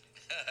impossible.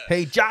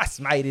 Hey, just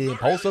made it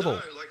impossible.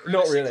 Not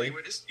Realistically, really.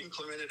 We just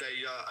implemented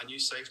a new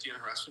safety and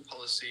harassment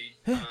policy.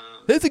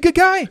 That's a good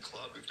guy. The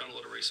club. We've done a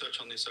lot of research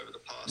on this over the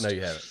past. No,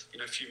 you haven't.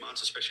 Few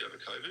months, especially over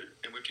COVID,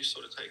 and we've just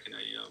sort of taken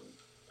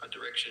a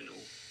direction, or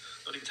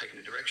not even taken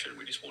a direction.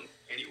 We just want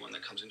anyone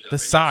that comes into The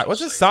side.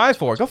 What's the side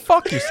for? Go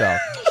fuck yourself.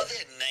 By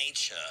their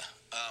nature,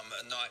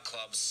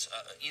 nightclubs,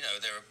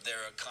 they're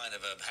a kind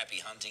of a happy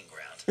hunting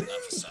ground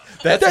for some.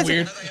 That's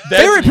weird.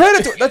 Very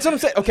predatory. That's what I'm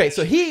saying. Okay,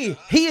 so he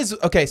is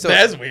okay. So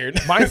That's weird.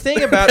 My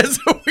thing about That's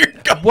a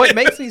weird comment. what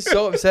makes me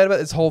so upset about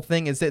this whole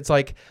thing is it's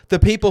like the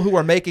people who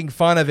are making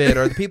fun of it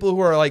or the people who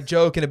are like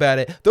joking about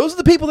it. Those are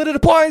the people that it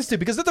applies to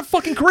because they're the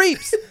fucking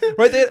creeps,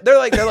 right? They're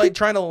like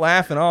trying to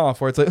laugh it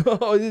off, where it's like,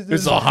 oh,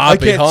 It's a I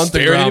happy can't hunting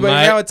stare at ground, anybody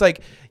mate. now. It's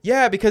like,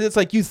 yeah, because it's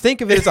like you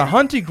think of it as a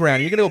hunting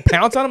ground. You're gonna go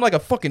pounce on them like a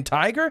fucking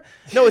tiger.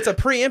 No, it's a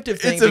preemptive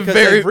thing It's a because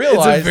very, they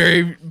realize it's a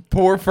very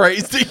poor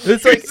phrase to use.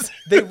 it's like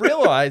they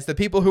realize the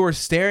people who are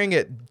staring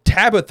at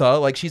Tabitha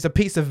like she's a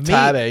piece of meat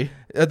Tabby.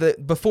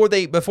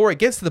 before it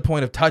gets to the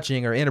point of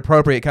touching or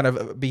inappropriate kind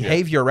of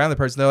behavior around the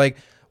person. They're like,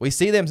 we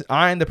see them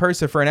eyeing the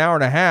person for an hour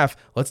and a half.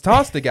 Let's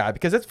toss the guy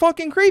because it's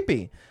fucking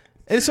creepy.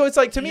 And so it's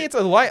like to me, it's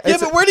a light. Yeah,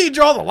 but where do you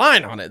draw the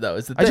line on it, though?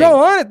 Is the I thing. draw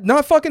a line at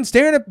not fucking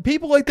staring at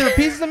people like they're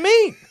pieces of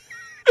meat.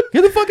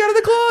 Get the fuck out of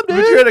the club, dude.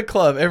 But you're at a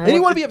club. Everyone. And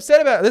you want to be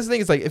upset about it. This thing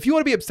is like, if you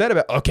want to be upset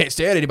about, oh, I can't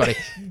stare at anybody,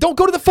 don't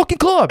go to the fucking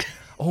club.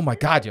 Oh my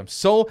God, I'm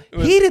so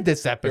heated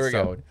this we go.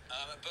 episode.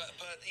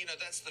 But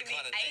that's the In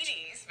kind of the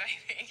 80s,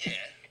 maybe. Yeah.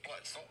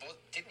 What,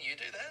 didn't you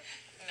do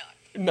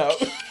that? No.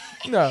 No.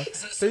 No,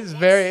 this is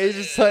very, it's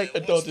just like,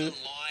 What's the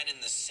line in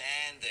the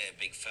sand there,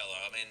 big fella?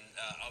 I mean,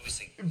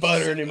 obviously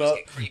Buttering him girls up.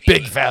 get creepy,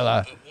 Big but-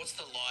 fella. But what's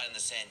the line in the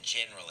sand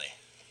generally?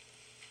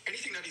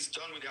 Anything that is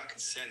done without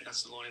consent,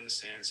 that's the line in the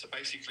sand. So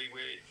basically,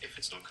 if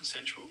it's not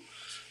consensual,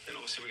 then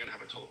obviously we're going to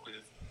have a talk with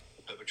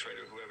the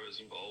perpetrator, whoever is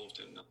involved,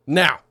 and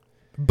Now,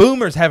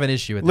 boomers have an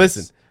issue with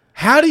listen. this.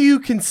 How do you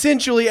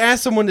consensually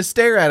ask someone to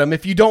stare at them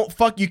if you don't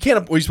you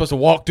can't? Are you supposed to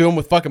walk to them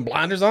with fucking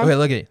blinders on? Okay,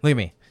 look at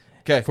me.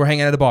 Okay. If we're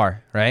hanging at a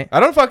bar, right? I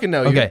don't fucking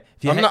know you. Okay.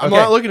 If you I'm hang- not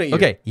okay. looking at you.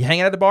 Okay, you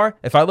hanging at the bar.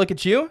 If I look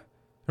at you,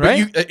 But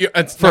right?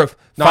 it's For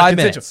not 5 consensual.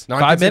 minutes. Not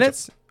 5 consensual.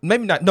 minutes?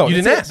 Maybe not. No, You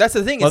that's didn't it. ask. That's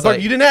the thing. It's Motherfucker,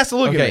 like, you didn't ask to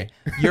look okay,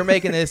 at me. you're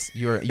making this.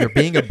 You're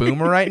being a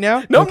boomer right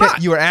now. No, I'm Okay?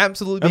 not. You are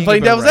absolutely. I'm being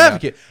playing a boomer devil's right now.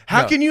 advocate.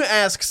 How No. can you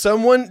ask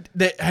someone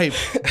that, hey,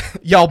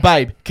 y'all,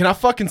 babe, can I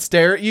fucking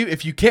stare at you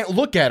if you can't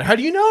look at her? How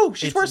do you know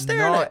she's worth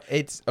staring at?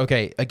 It's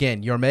okay.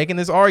 Again, you're making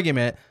this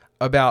argument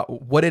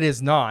about what it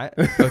is not.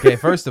 Okay,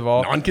 first of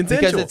all,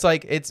 Non-consensual. because it's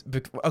like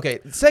okay.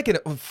 Second,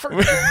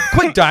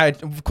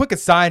 quick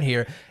aside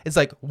here. It's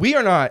like we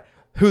are not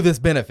who this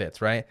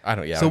benefits, right? I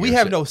don't- yeah, I So don't we give a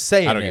have shit. no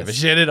say. I in don't give a this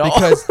shit at all.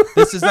 because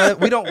this is not.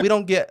 We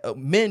don't get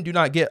men do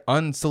not get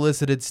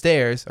unsolicited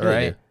stares. All they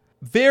right, do.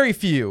 very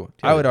few.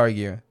 I they would do.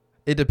 argue.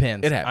 It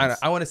depends. It happens.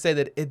 I want to say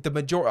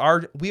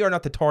that we are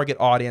not the target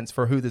audience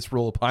for who this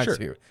rule applies Sure,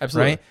 to.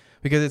 absolutely. Right?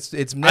 Because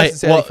it's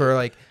necessary well, for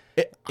like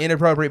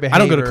inappropriate I behavior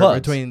don't go to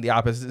clubs. between the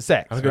opposite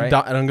sex. I don't go to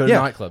right? I don't go to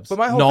nightclubs. But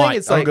my whole thing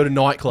is I like, don't go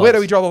to nightclubs. where do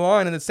we draw the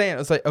line in the sand?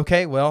 It's like,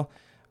 okay, well,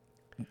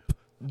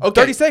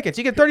 Okay. 30 seconds.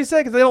 You get 30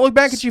 seconds. They don't look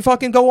back at you.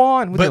 Fucking go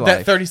on with But your that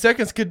life. 30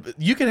 seconds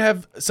you could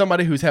have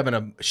somebody who's having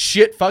a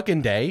shit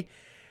fucking day,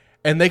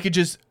 and they could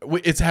just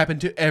it's happened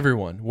to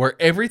everyone where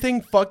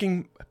everything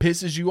fucking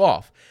pisses you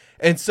off.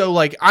 And so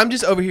like I'm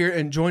just over here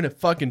enjoying a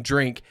fucking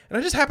drink, and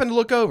I just happen to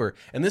look over,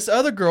 and this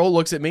other girl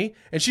looks at me,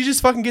 and she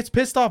just fucking gets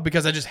pissed off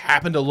because I just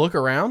happen to look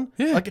around.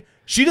 Yeah. Like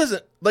she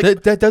doesn't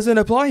like, that doesn't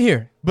apply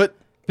here. but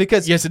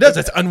Because yes, it does.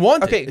 That's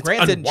unwanted. Okay, It's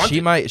granted,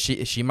 unwanted.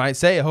 she might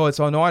say, "Oh, it's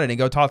unwanted," and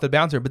go talk to the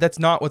bouncer, but that's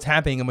not what's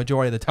happening a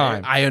majority of the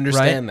time. I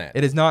understand right? that.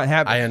 It is not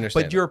happening. I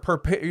understand But you're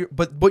prepared.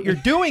 But what you're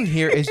doing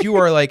here is you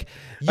are like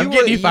I'm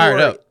getting you fired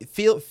are up.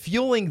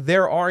 fueling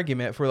their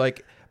argument for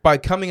like by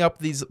coming up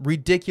with these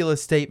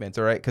ridiculous statements.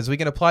 All right, because we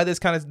can apply this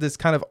kind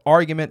of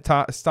argument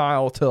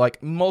style to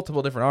like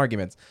multiple different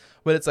arguments.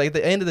 But it's like at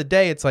the end of the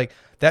day, it's like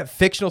that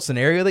fictional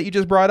scenario that you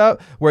just brought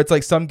up, where it's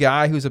like some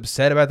guy who's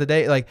upset about the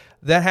day, like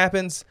that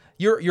happens.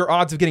 your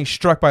odds of getting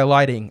struck by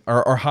lightning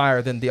are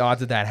higher than the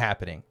odds of that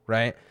happening,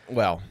 right?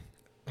 Well,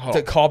 hold To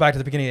on. call back to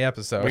the beginning of the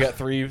episode, We got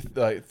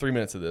 3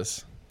 minutes of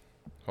this.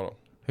 Hold on.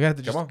 we have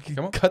to just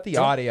Come on. cut the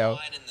audio.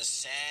 Line in the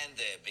sand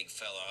there, big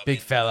fella. Big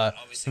fella.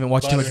 Obviously, I've been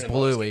watching too much obviously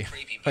Bluey.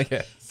 creepy, I but,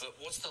 guess. but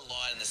what's the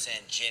line in the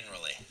sand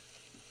generally?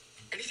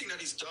 Anything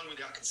that is done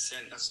without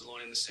consent, that's the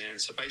line in the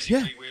sand. So basically,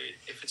 Yeah.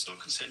 if it's not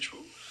consensual,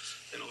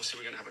 then obviously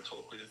we're going to have a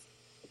talk with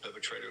the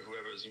perpetrator,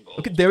 whoever is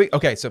involved.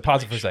 Okay, so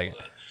pause it for a second.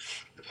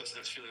 The person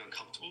that's feeling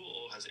uncomfortable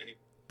or has any.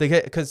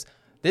 Because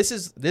this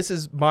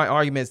is my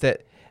argument is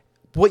that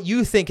what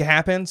you think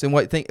happens and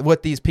what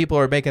these people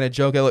are making a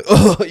joke at, like,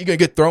 oh, you're gonna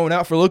get thrown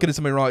out for looking at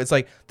somebody wrong. It's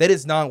like that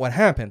is not what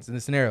happens in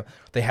this scenario.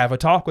 They have a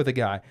talk with the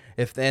guy.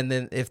 If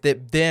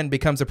it then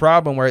becomes a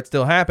problem where it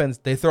still happens,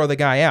 they throw the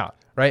guy out,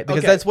 right?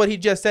 Because Okay. that's what he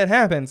just said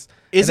happens.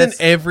 And Isn't that's-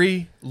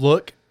 every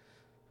look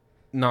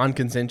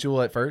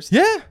non-consensual at first?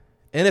 yeah?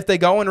 And if they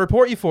go and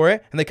report you for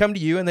it, and they come to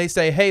you and they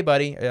say, "Hey,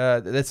 buddy,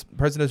 this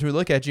person doesn't really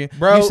look at you,"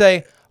 Bro. you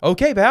say,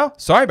 "Okay, pal,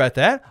 sorry about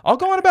that. I'll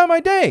go on about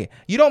my day."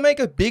 You don't make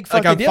a big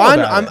fucking Like I'm deal fine.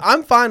 about it.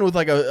 I'm fine with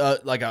like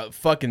a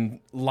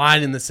fucking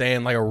line in the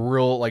sand, like a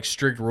real like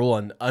strict rule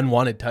on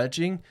unwanted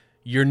touching.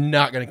 You're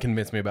not gonna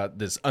convince me about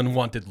this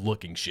unwanted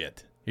looking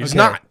shit. You're just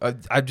Okay.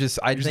 not. I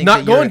think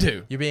not that going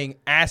to. You're being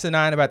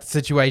asinine about the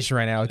situation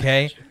right now.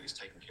 Okay. Is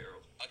taken care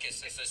of. Okay,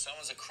 so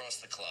someone's across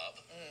the club,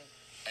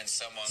 and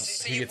someone's.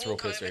 So He you gets real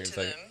walk pissed over here in a to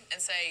second. them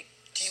and say,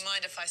 "Do you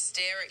mind if I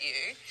stare at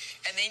you?"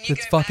 And then you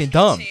That's go fucking back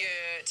dumb. to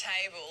your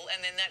table,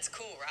 and then that's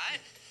cool,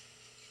 right?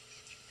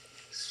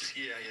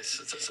 Yeah, yes.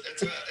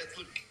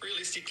 Look,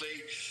 realistically,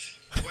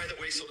 the way that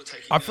we sort of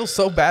take. I feel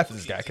so bad for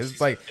this guy, 'cause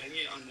it's like-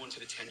 any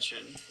unwanted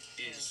attention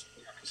is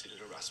considered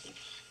harassment.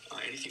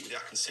 Anything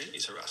without consent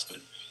is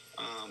harassment.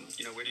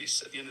 It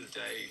is at the end of the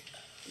day.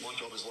 My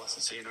job as a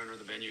licensee and owner of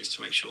the venue is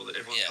to make sure that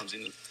everyone Yeah. comes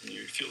in the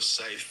venue, feels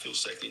safe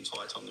the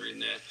entire time they're in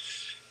there,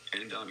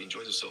 and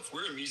enjoys themselves.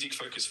 We're a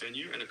music-focused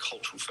venue and a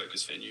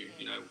cultural-focused venue.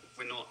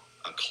 We're not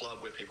a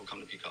club where people come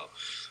to pick up.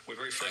 We're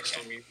very focused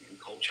on music and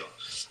culture.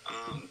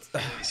 And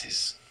this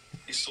is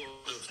sort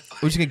of.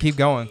 We're just gonna keep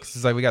going because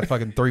it's like we got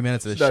fucking 3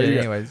 minutes of this No, shit, you got-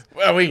 anyways.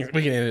 Well, we can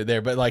end it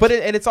there, but like,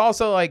 And it's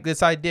also like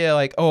this idea,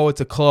 like, oh, it's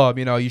a club.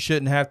 You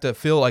shouldn't have to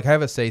feel like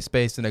have a safe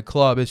space in a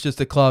club. It's just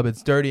a club.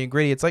 It's dirty and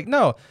gritty. It's like,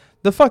 no,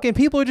 the fucking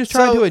people are just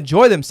trying So, to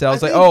enjoy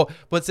themselves. I Like, think-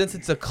 but since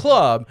it's a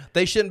club,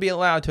 they shouldn't be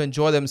allowed to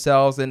enjoy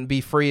themselves and be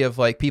free of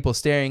like people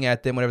staring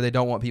at them whenever they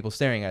don't want people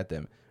staring at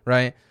them,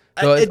 right?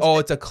 So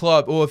it's a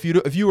club. Oh, if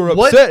you were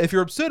What? upset, if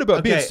you're upset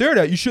about being Okay. stared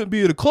at, you shouldn't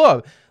be at a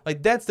club.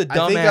 Like that's the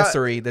I think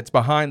dumbassery that's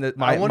behind the.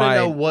 I want to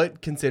know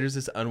what considers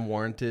this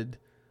unwarranted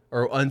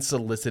or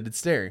unsolicited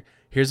staring.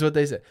 Here's what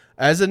they say: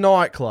 as a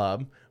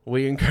nightclub,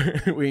 we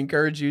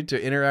encourage you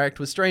to interact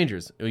with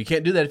strangers. You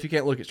can't do that if you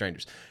can't look at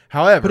strangers.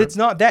 However, But it's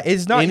not that.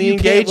 It's not. any You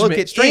can't engagement, look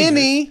at strangers.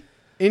 any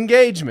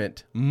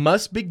engagement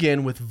must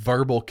begin with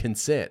verbal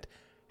consent.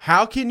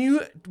 How can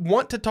you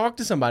want to talk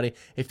to somebody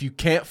if you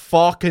can't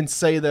fucking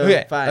say their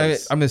Okay,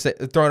 face? I'm gonna say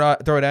throw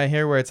it out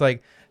here where it's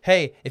like,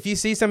 hey, if you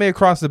see somebody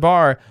across the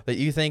bar that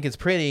you think is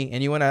pretty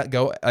and you want to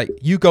go,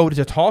 you go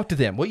to talk to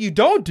them. What you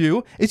don't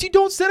do is you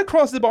don't sit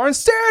across the bar and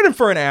stare at them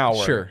for an hour.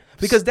 Sure.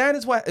 Because that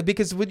is what.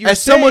 Because what you're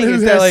As someone saying who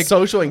is that, has like,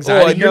 social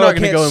anxiety, you're no, not I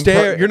going to can't go.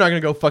 stare. You're not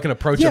going to go fucking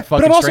approach Yeah, a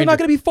fucking but I'm also stranger. not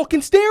gonna be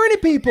fucking staring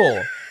at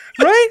people.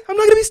 Right? I'm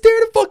not gonna be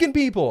staring at fucking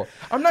people.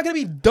 I'm not gonna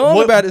be dumb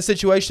What- about a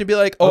situation and be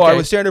like, oh, I Okay.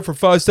 was staring at her for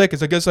 5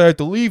 seconds. I guess I have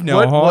to leave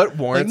now, huh? What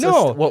warrants? Like,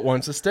 no, what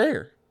warrants a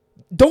stare?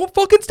 don't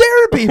fucking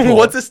stare at people.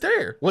 What's a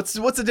stare? What's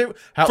a difference?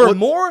 For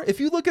more,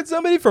 if you look at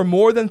somebody for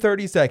more than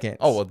 30 seconds.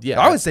 Oh, well, yeah.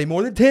 I would say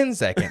more than 10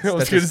 seconds. I was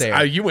That's a gonna stare.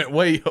 say, you went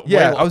way.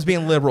 Yeah, way I was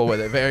being liberal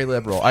with it. Very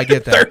liberal. I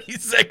get that. 30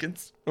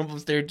 seconds. I'm gonna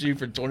stare at you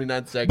for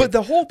 29 seconds. But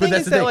the whole thing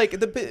that's is the that thing. like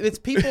it's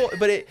people,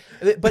 but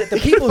the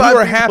If people who five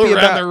are happy around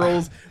about the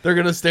rules, they're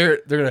gonna stare.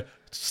 They're gonna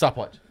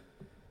stopwatch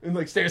and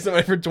like stare at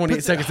somebody for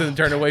 28 seconds and then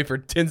turn away for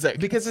 10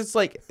 seconds. because it's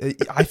like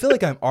I feel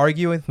like I'm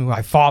arguing with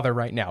my father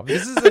right now.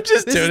 This is just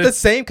this is doing the it.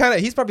 same kind of.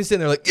 He's probably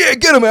sitting there like, yeah,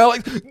 get him,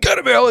 Alex, get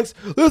him, Alex.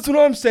 That's what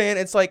I'm saying.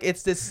 It's like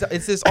it's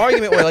this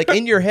argument where like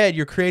in your head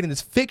you're creating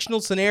this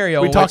fictional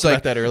scenario. We where talked it's like,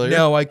 about that earlier.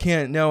 No, I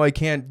can't. No, I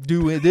can't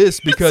do this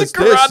because It's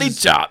karate this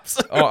is,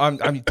 chops. Oh, I'm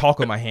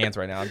talking with my hands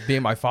right now. I'm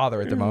being my father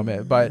at the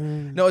moment. But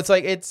no, it's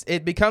like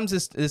it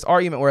becomes this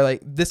argument where like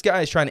this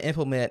guy is trying to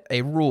implement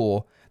a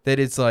rule that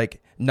is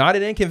like not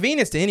an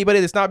inconvenience to anybody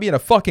that's not being a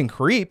fucking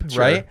creep,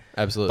 Sure, right?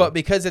 absolutely. But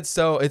because it's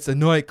a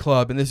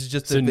nightclub and this is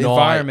just the a night.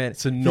 environment.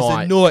 It's a It's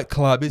night. a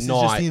nightclub. This is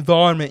just Night. the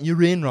environment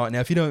you're in right now.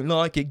 If you don't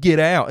like it, get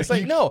out. It's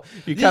like no,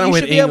 you kinda you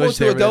went should be able English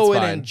to there, but go that's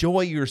and fine.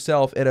 enjoy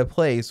yourself at a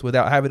place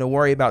without having to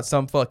worry about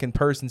some fucking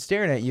person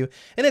staring at you.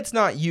 And it's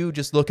not you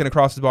just looking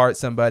across the bar at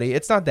somebody.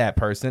 It's not that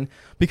person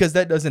because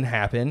that doesn't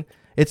happen.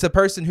 It's a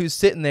person who's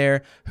sitting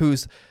there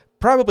who's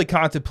probably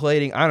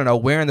contemplating, I don't know,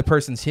 wearing the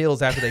person's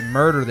heels after they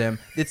murder them.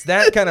 It's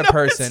that kind of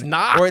person. it's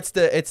not. Or it's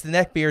the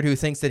neckbeard who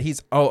thinks that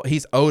he's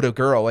owed a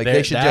girl. Like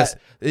they should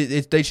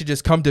they should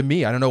just come to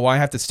me. I don't know why I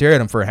have to stare at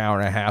them for an hour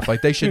and a half.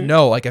 Like they should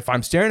know. Like if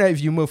I'm staring at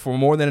you for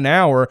more than an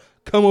hour,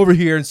 come over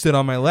here and sit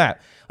on my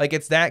lap. Like,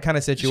 it's that kind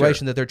of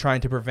situation that they're trying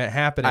to prevent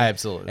happening.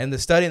 Absolutely. And the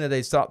study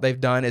that they've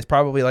done is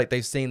probably like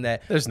they've seen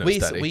that There's no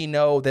study. we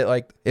know that,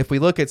 like, if we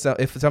look at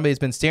if somebody's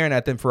been staring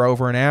at them for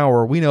over an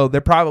hour, we know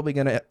they're probably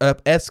going to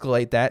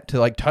escalate that to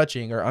like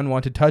touching or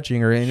unwanted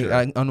touching or any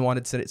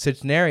unwanted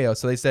scenario.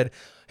 So they said,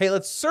 hey,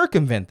 let's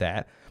circumvent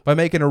that by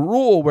making a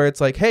rule where it's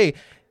like, hey,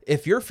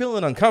 if you're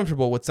feeling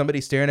uncomfortable with somebody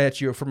staring at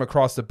you from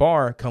across the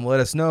bar, come let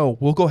us know.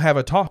 We'll go have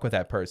a talk with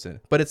that person.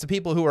 But it's the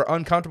people who are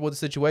uncomfortable with the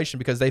situation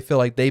because they feel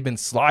like they've been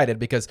slighted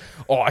because,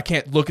 oh, I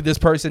can't look at this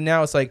person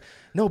now. It's like,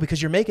 no, because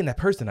you're making that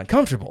person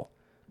uncomfortable,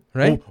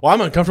 right? Well,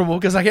 I'm uncomfortable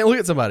because I can't look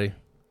at somebody.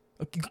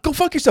 Go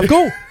fuck yourself.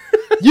 Go.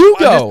 You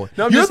go.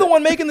 I'm You're just- the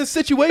one making the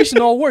situation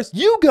all worse.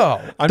 You go.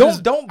 I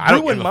Don't don't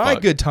ruin give a my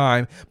fuck. good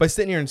time by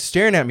sitting here and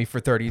staring at me for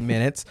 30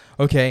 minutes,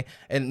 okay?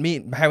 And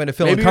me having to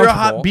feel Maybe you're a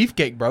uncomfortable. hot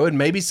beefcake, bro, and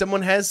maybe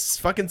someone has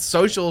fucking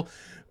social,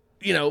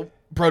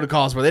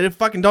 protocols where they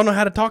fucking don't know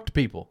how to talk to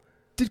people.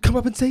 Dude, come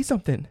up and say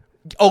something.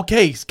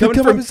 Okay, come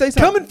up and say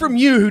something. coming from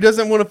you who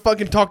doesn't want to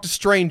fucking talk to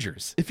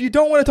strangers. If you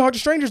don't want to talk to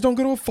strangers, don't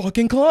go to a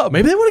fucking club.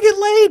 Maybe they want to get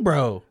laid,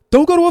 bro.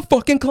 Don't go to a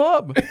fucking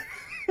club.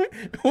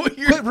 Well,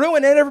 Quit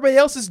ruining everybody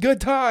else's good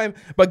time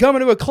by coming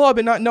to a club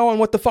and not knowing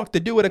what the fuck to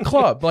do at a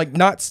club. Like,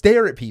 not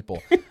stare at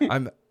people.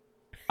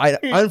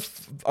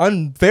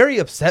 I'm very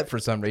upset for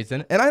some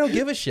reason, and I don't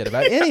give a shit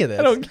about any of this.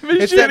 I don't give a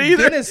it's shit that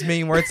either. Guinness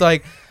meme where it's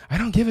like, I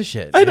don't give a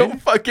shit. I dude.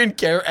 don't fucking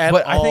care at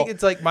But all. I think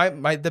it's like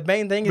the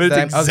main thing But is that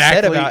I'm it's upset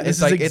exactly about. this It's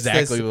is like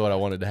exactly it's this, what I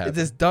wanted to happen. it's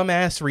this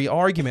dumbassery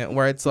argument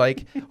where it's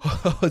like,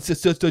 oh, it's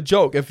just a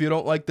joke. If you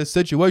don't like the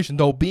situation,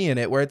 don't be in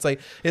it. Where it's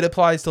like it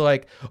applies to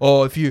like,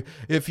 oh, if you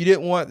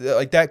didn't want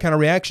like that kind of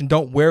reaction,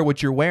 don't wear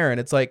what you're wearing.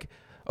 It's like,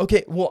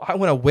 okay, well, I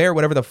want to wear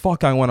whatever the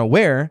fuck I want to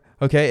wear,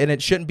 okay, and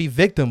it shouldn't be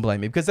victim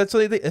blaming because that's what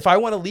they think. If I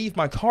want to leave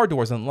my car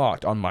doors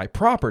unlocked on my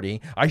property,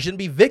 I shouldn't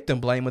be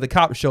victim blamed when the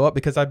cops show up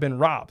because I've been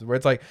robbed. Where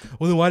it's like,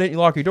 well, then why didn't you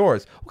lock your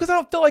doors? Because I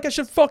don't feel like I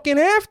should fucking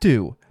have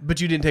to.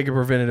 But you didn't take a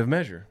preventative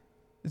measure.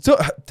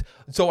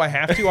 So I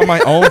have to on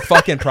my own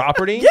fucking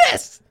property?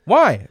 Yes.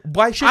 Why?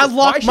 Why should I why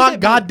locked should my it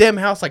be- goddamn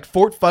house like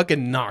Fort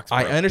fucking Knox, bro.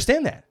 I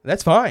understand that.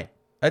 That's fine.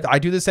 I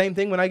do the same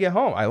thing when I get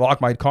home. I lock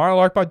my car, I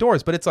lock my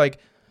doors. But it's like,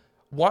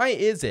 why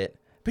is it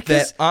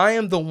that I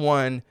am the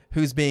one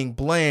who's being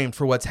blamed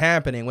for what's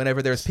happening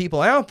whenever there's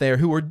people out there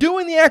who are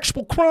doing the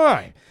actual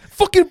crime?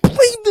 Fucking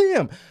blame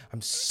them.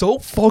 I'm so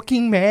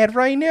fucking mad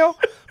right now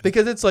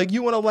because it's like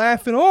you want to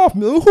laugh it off.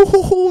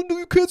 Oh,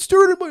 you can't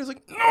stare at anybody. It's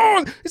like,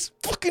 no, it's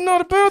fucking not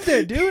about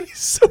that, dude.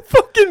 so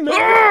fucking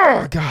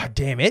mad. Oh, God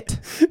damn it.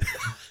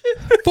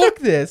 Fuck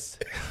this.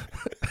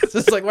 It's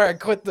just like where I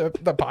quit the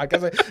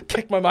podcast. I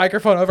kick my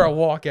microphone over, I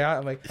walk out.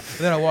 I'm like, and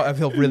then I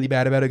feel really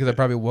bad about it because I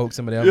probably woke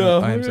somebody up. Yeah,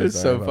 I am so it's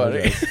sorry. so I funny.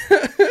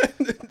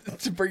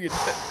 apologize. To bring it.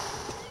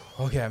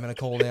 Okay, I'm gonna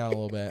cool down a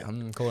little bit. I'm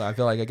gonna cool down. I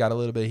feel like I got a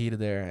little bit heated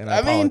there, and I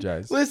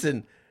apologize.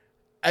 Listen.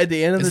 At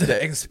the end of It's the an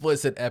day,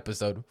 explicit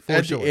episode for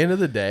at sure. the end of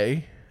the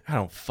day, I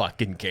don't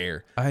fucking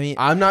care. I mean,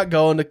 I'm not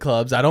going to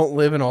clubs. I don't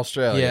live in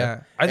Australia.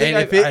 Yeah. I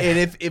think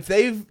and if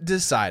they've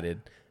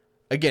decided,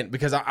 again,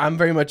 because I'm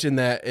very much in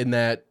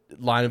that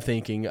line of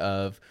thinking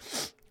of,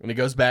 and it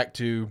goes back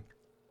to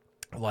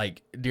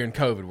like during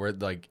COVID, where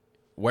like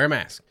wear a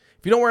mask.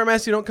 If you don't wear a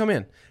mask, you don't come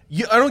in.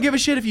 I don't give a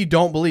shit if you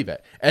don't believe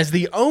it. As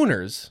the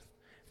owners,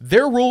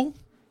 their rule: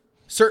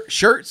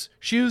 shirts,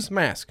 shoes,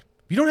 mask.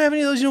 If you don't have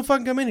any of those, you don't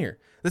fucking come in here.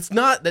 That's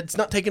not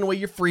taking away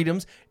your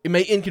freedoms. It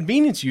may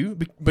inconvenience you,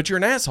 but you're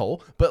an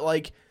asshole. But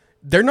like,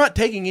 they're not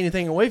taking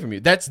anything away from you.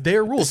 That's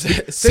their rules.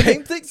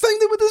 same thing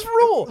with this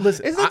rule.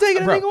 Listen, it's not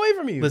taking bro, anything away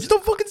from you. listen, Just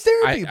don't fucking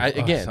stare at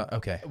people. Again,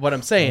 Okay. what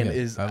I'm saying Okay,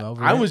 is, I'm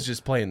over I it. was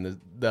just playing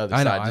the other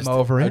I know, side. I'm Just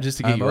over it. Just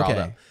to get I'm you riled okay.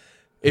 up.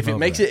 If I'm it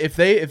makes over it,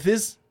 if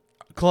this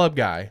club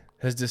guy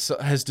has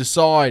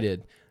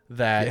decided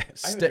that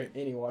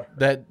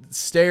that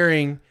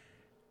staring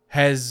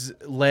has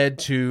led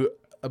to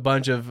a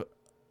bunch of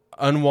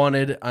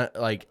unwanted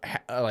like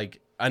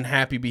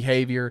unhappy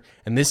behavior,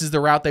 and this is the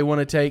route they want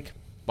to take,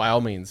 by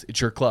all means,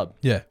 it's your club.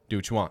 Yeah. Do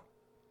what you want.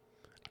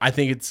 I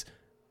think it's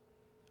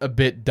a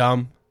bit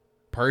dumb,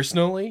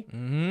 personally,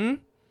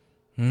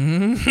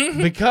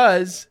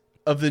 because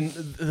of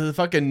the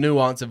fucking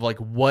nuance of like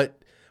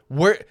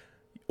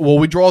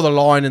we draw the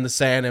line in the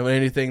sand and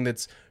anything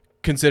that's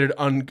considered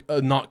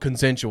not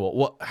consensual.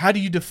 Well, how do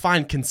you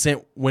define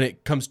consent when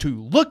it comes to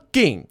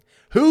looking?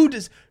 Who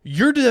does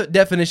your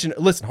definition?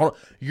 Listen, hold on.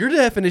 Your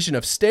definition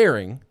of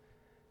staring.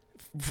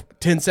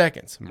 10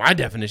 seconds. My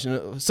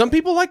definition. Some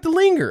people like to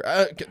linger.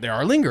 There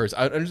are lingerers.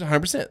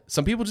 100%.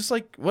 Some people just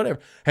like whatever.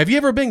 Have you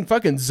ever been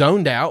fucking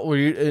zoned out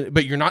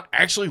but you're not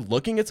actually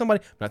looking at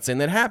somebody? I'm not saying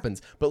that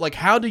happens. But like,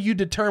 how do you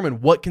determine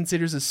what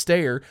considers a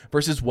stare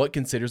versus what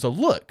considers a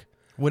look?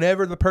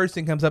 Whenever the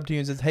person comes up to you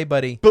and says, "Hey,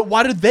 buddy," But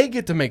why do they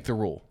get to make the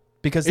rule?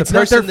 because the It's not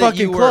person their that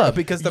you fucking were, club.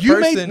 because the you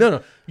person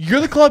no. You're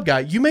the club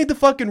guy. You made the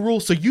fucking rule,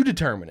 so you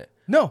determine it.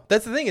 No,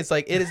 that's the thing. It's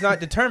like it is not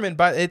determined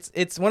by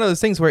it's one of those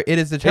things where it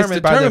is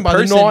determined, determined by by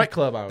the person,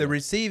 nightclub owner.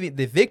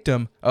 the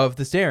victim of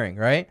the staring,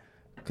 right?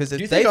 because Do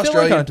they you think feel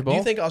Australian? uncomfortable. Do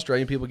you think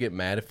Australian people get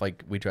mad if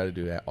like we try to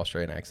do an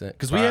Australian accent?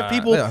 Because we have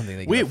people. I don't think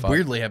they give We a fuck.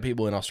 weirdly have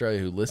people in Australia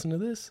who listen to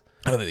this.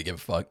 I don't think they give a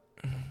fuck.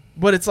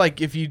 But it's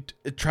like if you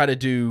try to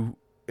do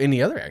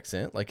any other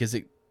accent, like is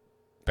it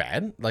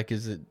bad? Like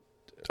is it?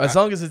 As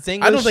long as it's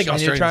English, I don't think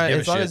and you're Australians give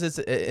a as long shit. as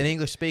it's an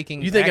English speaking.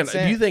 Do you think?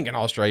 accent, Do you think an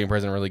Australian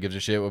president really gives a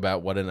shit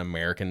about what an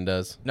American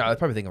does? No, they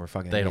probably think we're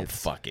fucking. They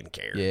idiots. don't fucking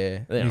care. Yeah,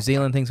 They New don't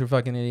Zealand thinks we're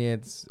fucking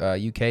idiots.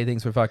 UK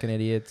thinks we're fucking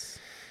idiots.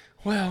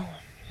 Well,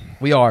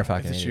 We are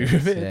fucking it's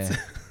idiots.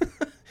 true.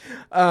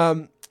 Yeah.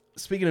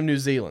 Speaking of New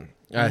Zealand,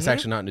 it's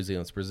actually not New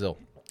Zealand. It's Brazil.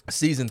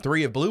 Season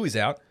 3 of Bluey's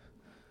out.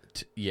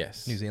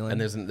 Yes, New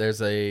Zealand. And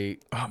there's a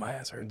Oh, my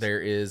ass hurts.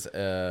 there is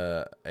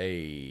a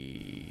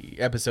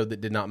episode that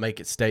did not make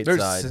it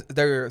stateside.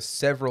 There are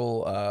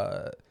several.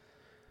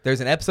 There's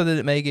an episode that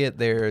didn't make it.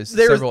 There's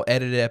There's- several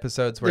edited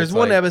episodes where There's it's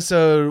one like,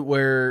 episode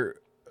where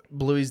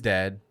Bluey's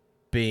dad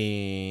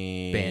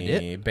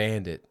being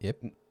Bandit?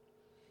 Yep.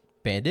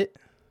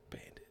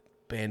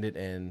 Bandit.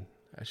 and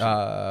I should-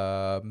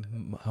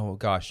 Oh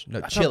gosh,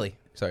 no, Chili.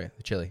 Sorry,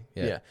 the Chili.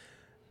 yeah,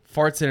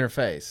 farts in her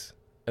face,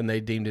 and they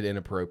deemed it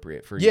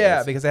inappropriate for Yeah,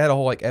 use. because they had a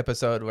whole like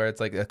episode where it's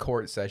like a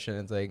court session.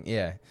 It's like,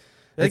 yeah,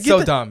 Like, it's get so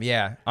the- dumb.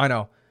 Yeah, I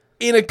know.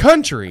 in a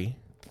country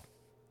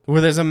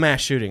where there's a mass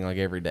shooting like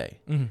every day,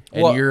 and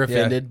Well, you're yeah.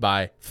 offended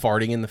by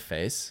farting in the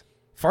face.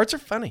 Farts are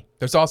funny.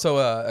 There's also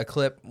a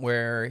clip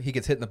where he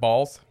gets hit in the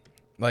balls.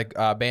 Like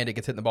Bandit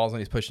gets hit in the balls when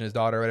he's pushing his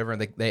daughter or whatever,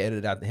 and they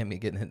edited out him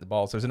getting hit in the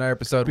balls. There's another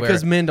episode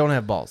Because where men don't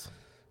have balls.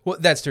 well,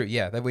 that's true.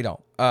 Yeah, that we don't.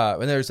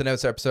 And there's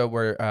another episode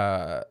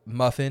where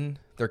Muffin,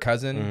 their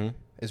cousin,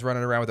 is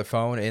running around with a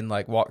phone and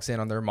like walks in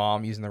on their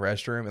mom using the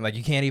restroom, and like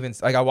you can't even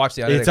like I watched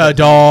the other It's day. a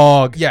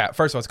dog. Yeah,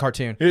 first of all, it's a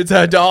cartoon. It's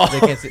a dog. They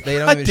can't. They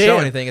don't even Damn. show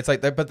anything. It's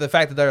like, but the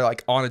fact that they're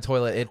like on a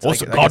toilet, it's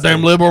What's like, the I guess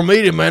goddamn they- liberal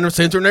media, man? They're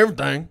censoring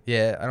everything.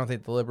 Yeah, I don't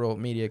think the liberal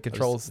media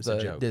controls it's a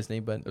the joke. Disney,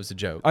 but It was a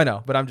joke. I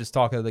know. But I'm just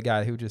talking to the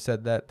guy who just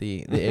said that,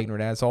 the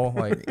ignorant asshole.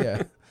 Like,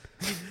 yeah,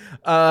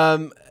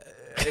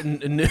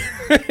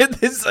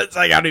 It's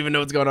like I don't even know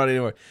what's going on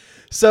anymore.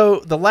 So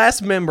the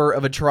last member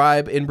of a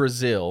tribe in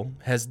Brazil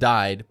has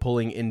died,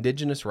 pulling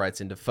indigenous rights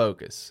into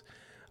focus.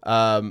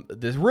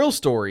 The real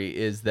story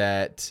is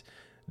that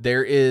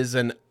there is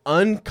an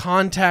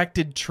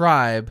uncontacted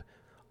tribe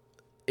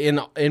in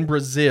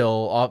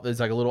Brazil. It's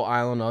like a little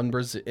island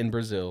in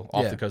Brazil,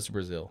 off Yeah. the coast of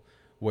Brazil,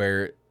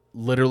 where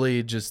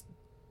literally just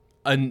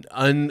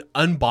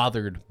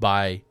unbothered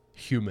by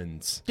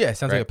humans. yeah. It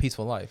sounds Right. like a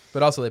peaceful life,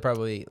 but also they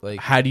probably like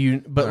How do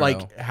you? But don't like,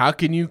 know. how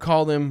can you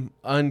call them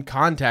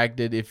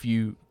uncontacted if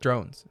you?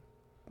 drones.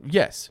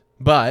 Yes,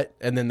 but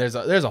and then there's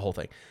a whole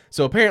thing.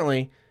 So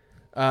apparently,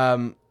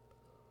 the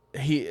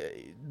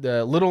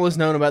little is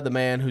known about the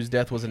man whose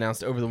death was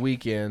announced over the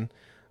weekend.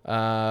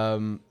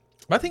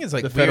 My thing is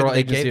like The weird Federal that they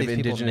Agency gave of these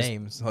people Indigenous-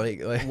 names. Like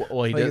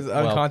Well, he like did- it's an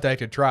well,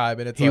 uncontacted tribe,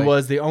 and it's He like,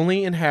 was the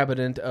only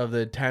inhabitant of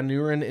the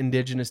Tanuran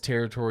indigenous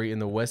territory in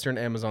the western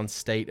Amazon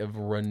state of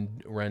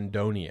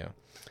Rondônia.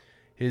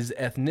 His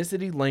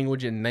ethnicity,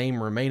 language, and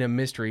name remain a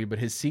mystery, but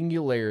his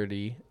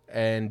singularity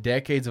and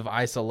decades of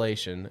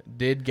isolation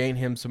did gain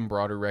him some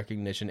broader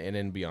recognition in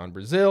and beyond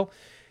Brazil.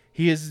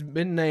 He has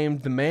been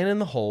named the man in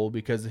the hole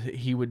because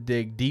he would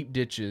dig deep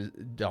ditches.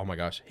 Oh my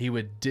gosh. He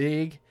would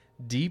dig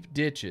deep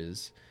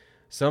ditches,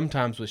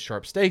 sometimes with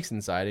sharp stakes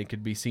inside, and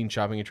could be seen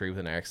chopping a tree with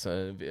an axe,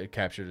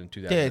 captured in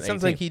 2018. yeah. It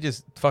sounds like he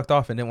just fucked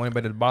off and didn't want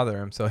anybody to bother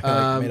him, so he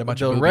like, made a bunch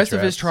the of booby rest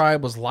of his traps.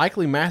 tribe was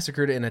likely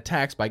massacred in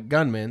attacks by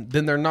gunmen.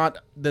 Then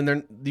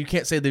you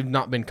can't say they've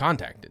not been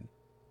contacted.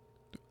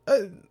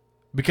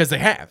 Because they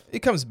have. It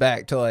comes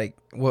back to like,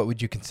 what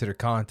would you consider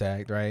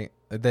contact, right?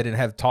 They didn't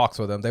have talks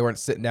with them. They weren't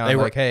sitting down They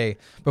were- like, hey,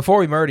 before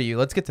we murder you,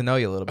 let's get to know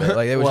you a little bit.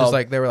 Like it was Well- just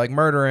like they were like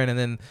murdering, and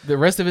then The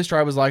rest of his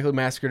tribe was likely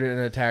massacred in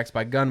attacks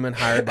by gunmen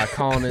hired by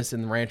colonists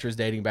and ranchers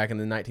dating back in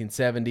the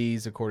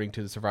 1970s, according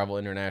to the Survival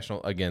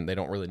International. Again, they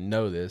don't really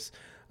know this.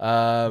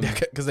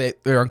 because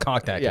they're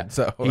uncontacted. Yeah.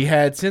 So He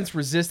had since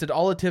resisted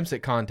all attempts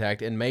at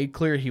contact and made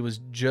clear he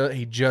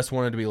just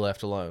wanted to be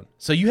left alone.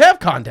 So you have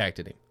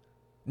contacted him.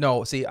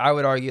 no, see, I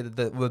would argue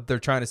that what they're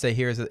trying to say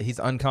here is that he's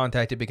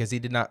uncontacted because he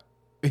did not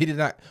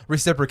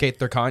reciprocate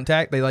their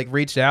contact. They like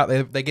reached out,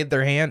 they get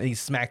their hand, and he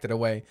smacked it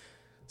away.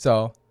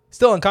 So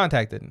still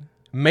uncontacted.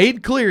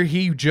 Made clear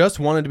he just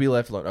wanted to be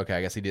left alone. Okay,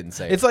 I guess he didn't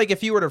say It's it. like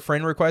if you were to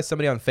friend request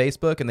somebody on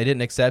Facebook and they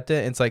didn't accept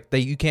it, it's like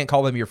you can't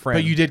call them your friend.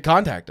 But you did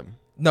contact him.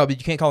 No, but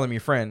you can't call them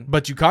your friend.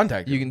 But you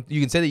contacted him.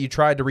 You can say that you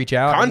tried to reach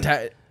out.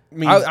 Contact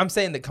means I'm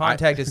saying that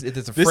contact is it's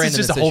a this friend. is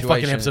just in a the whole fucking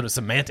situation. episode of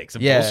semantics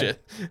and Yeah.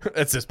 bullshit.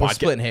 That's this We're podcast.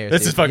 splitting hairs.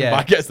 This is dude. fucking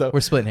Yeah. podcast though. We're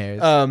splitting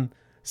hairs.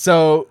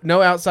 So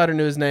no outsider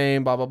knew his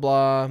name. Blah blah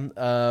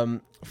blah.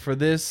 For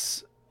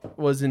this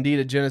was indeed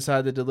a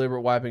genocide, the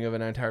deliberate wiping of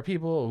an entire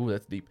people. Ooh,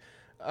 that's deep.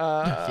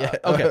 Yeah.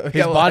 Okay. Got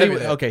His a lot body. heavy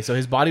there. Okay, so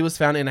his body was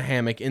found in a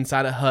hammock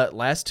inside a hut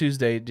last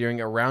Tuesday during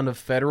a round of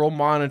federal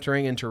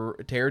monitoring and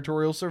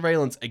territorial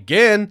surveillance.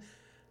 Again,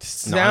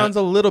 Sounds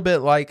a little bit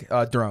like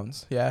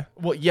drones. Yeah.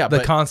 well, yeah, The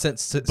but constant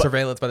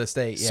surveillance by the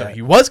state. Yeah. so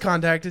he was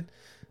contacted.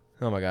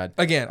 Oh my God.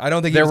 Again, I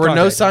don't think There were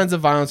no signs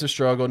of violence or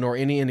struggle, nor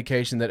any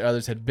indication that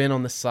others had been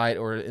on the site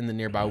or in the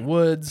nearby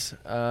woods.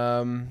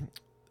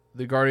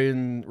 The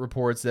Guardian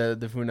reports that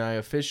the Funai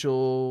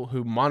official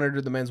who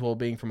monitored the man's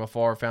well-being from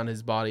afar found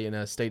his body in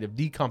a state of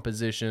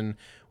decomposition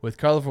with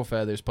colorful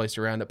feathers placed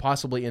around it,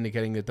 possibly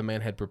indicating that the man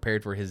had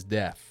prepared for his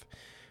death.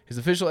 His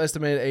official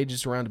estimated age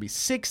is around to be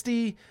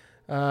 60.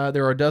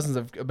 There are dozens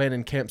of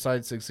abandoned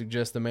campsites that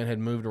suggest the man had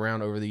moved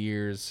around over the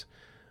years.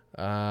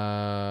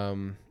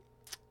 Dude's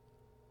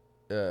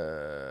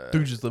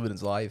just living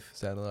his life,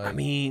 sadly. I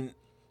mean,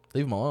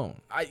 leave him alone.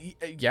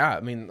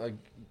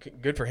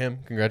 Good for him.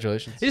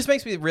 Congratulations. It just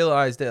makes me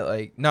realize that,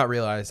 like, not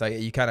realize, like,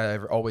 you kind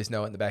of always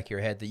know in the back of your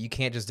head that you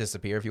can't just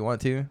disappear if you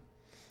want to.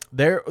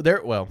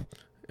 Well,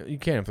 you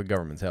can if the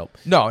government's help.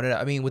 No.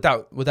 I mean,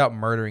 without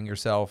murdering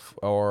yourself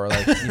or,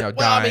 like, you know,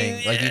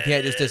 dying. Like, you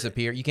can't just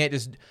disappear. You can't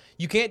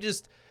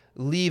just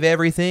leave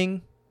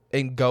everything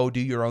and go do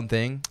your own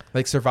thing.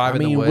 Like, survive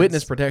in the woods.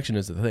 Witness protection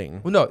is the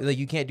thing. Well, no, like,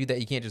 you can't do that.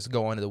 You can't just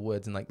go into the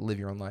woods and, like, live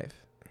your own life.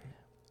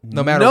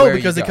 No matter where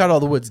because you they go. cut all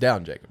the woods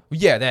down, Jacob.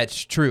 Yeah,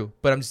 that's true.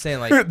 But I'm just saying,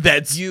 like,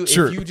 That's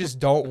true. If you just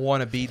don't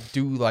want to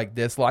do like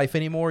this life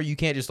anymore, you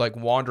can't just like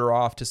wander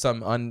off to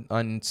some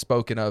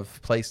unspoken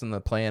of place on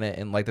the planet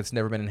and like that's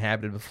never been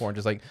inhabited before and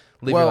just like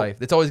live your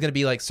life. It's always going to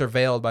be like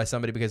surveilled by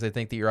somebody because they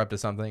think that you're up to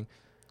something,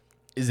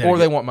 or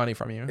they want money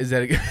from you. Is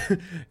that a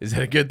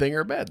good thing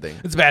or a bad thing?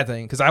 It's a bad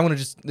thing because I want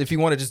to if you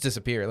want to just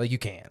disappear, like you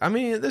can't. I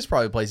mean, there's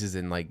probably places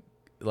in like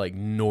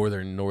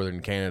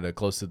northern Canada,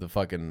 close to the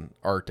fucking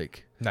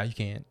Arctic. No, you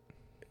can't.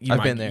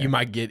 I've been there. You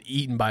might get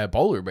eaten by a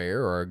polar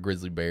bear or a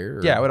grizzly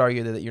bear. Yeah, I would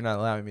argue that you're not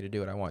allowing me to do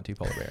what I want to,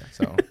 polar bear.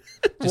 So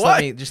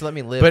just let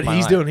me live. But my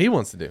he's life. doing what he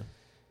wants to do.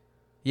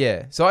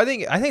 Yeah, so I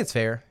think it's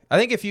fair. I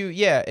think if you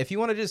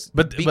want to just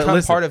become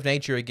listen, part of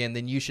nature again,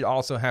 then you should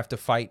also have to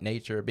fight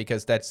nature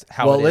because that's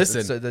how it is.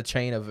 It's the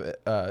chain of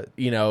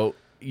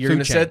you're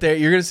gonna sit there.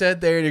 You're gonna sit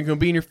there and you're gonna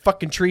be in your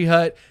fucking tree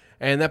hut,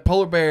 and that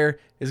polar bear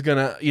is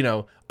gonna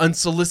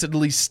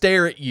unsolicitedly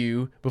stare at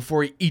you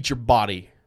before he eats your body.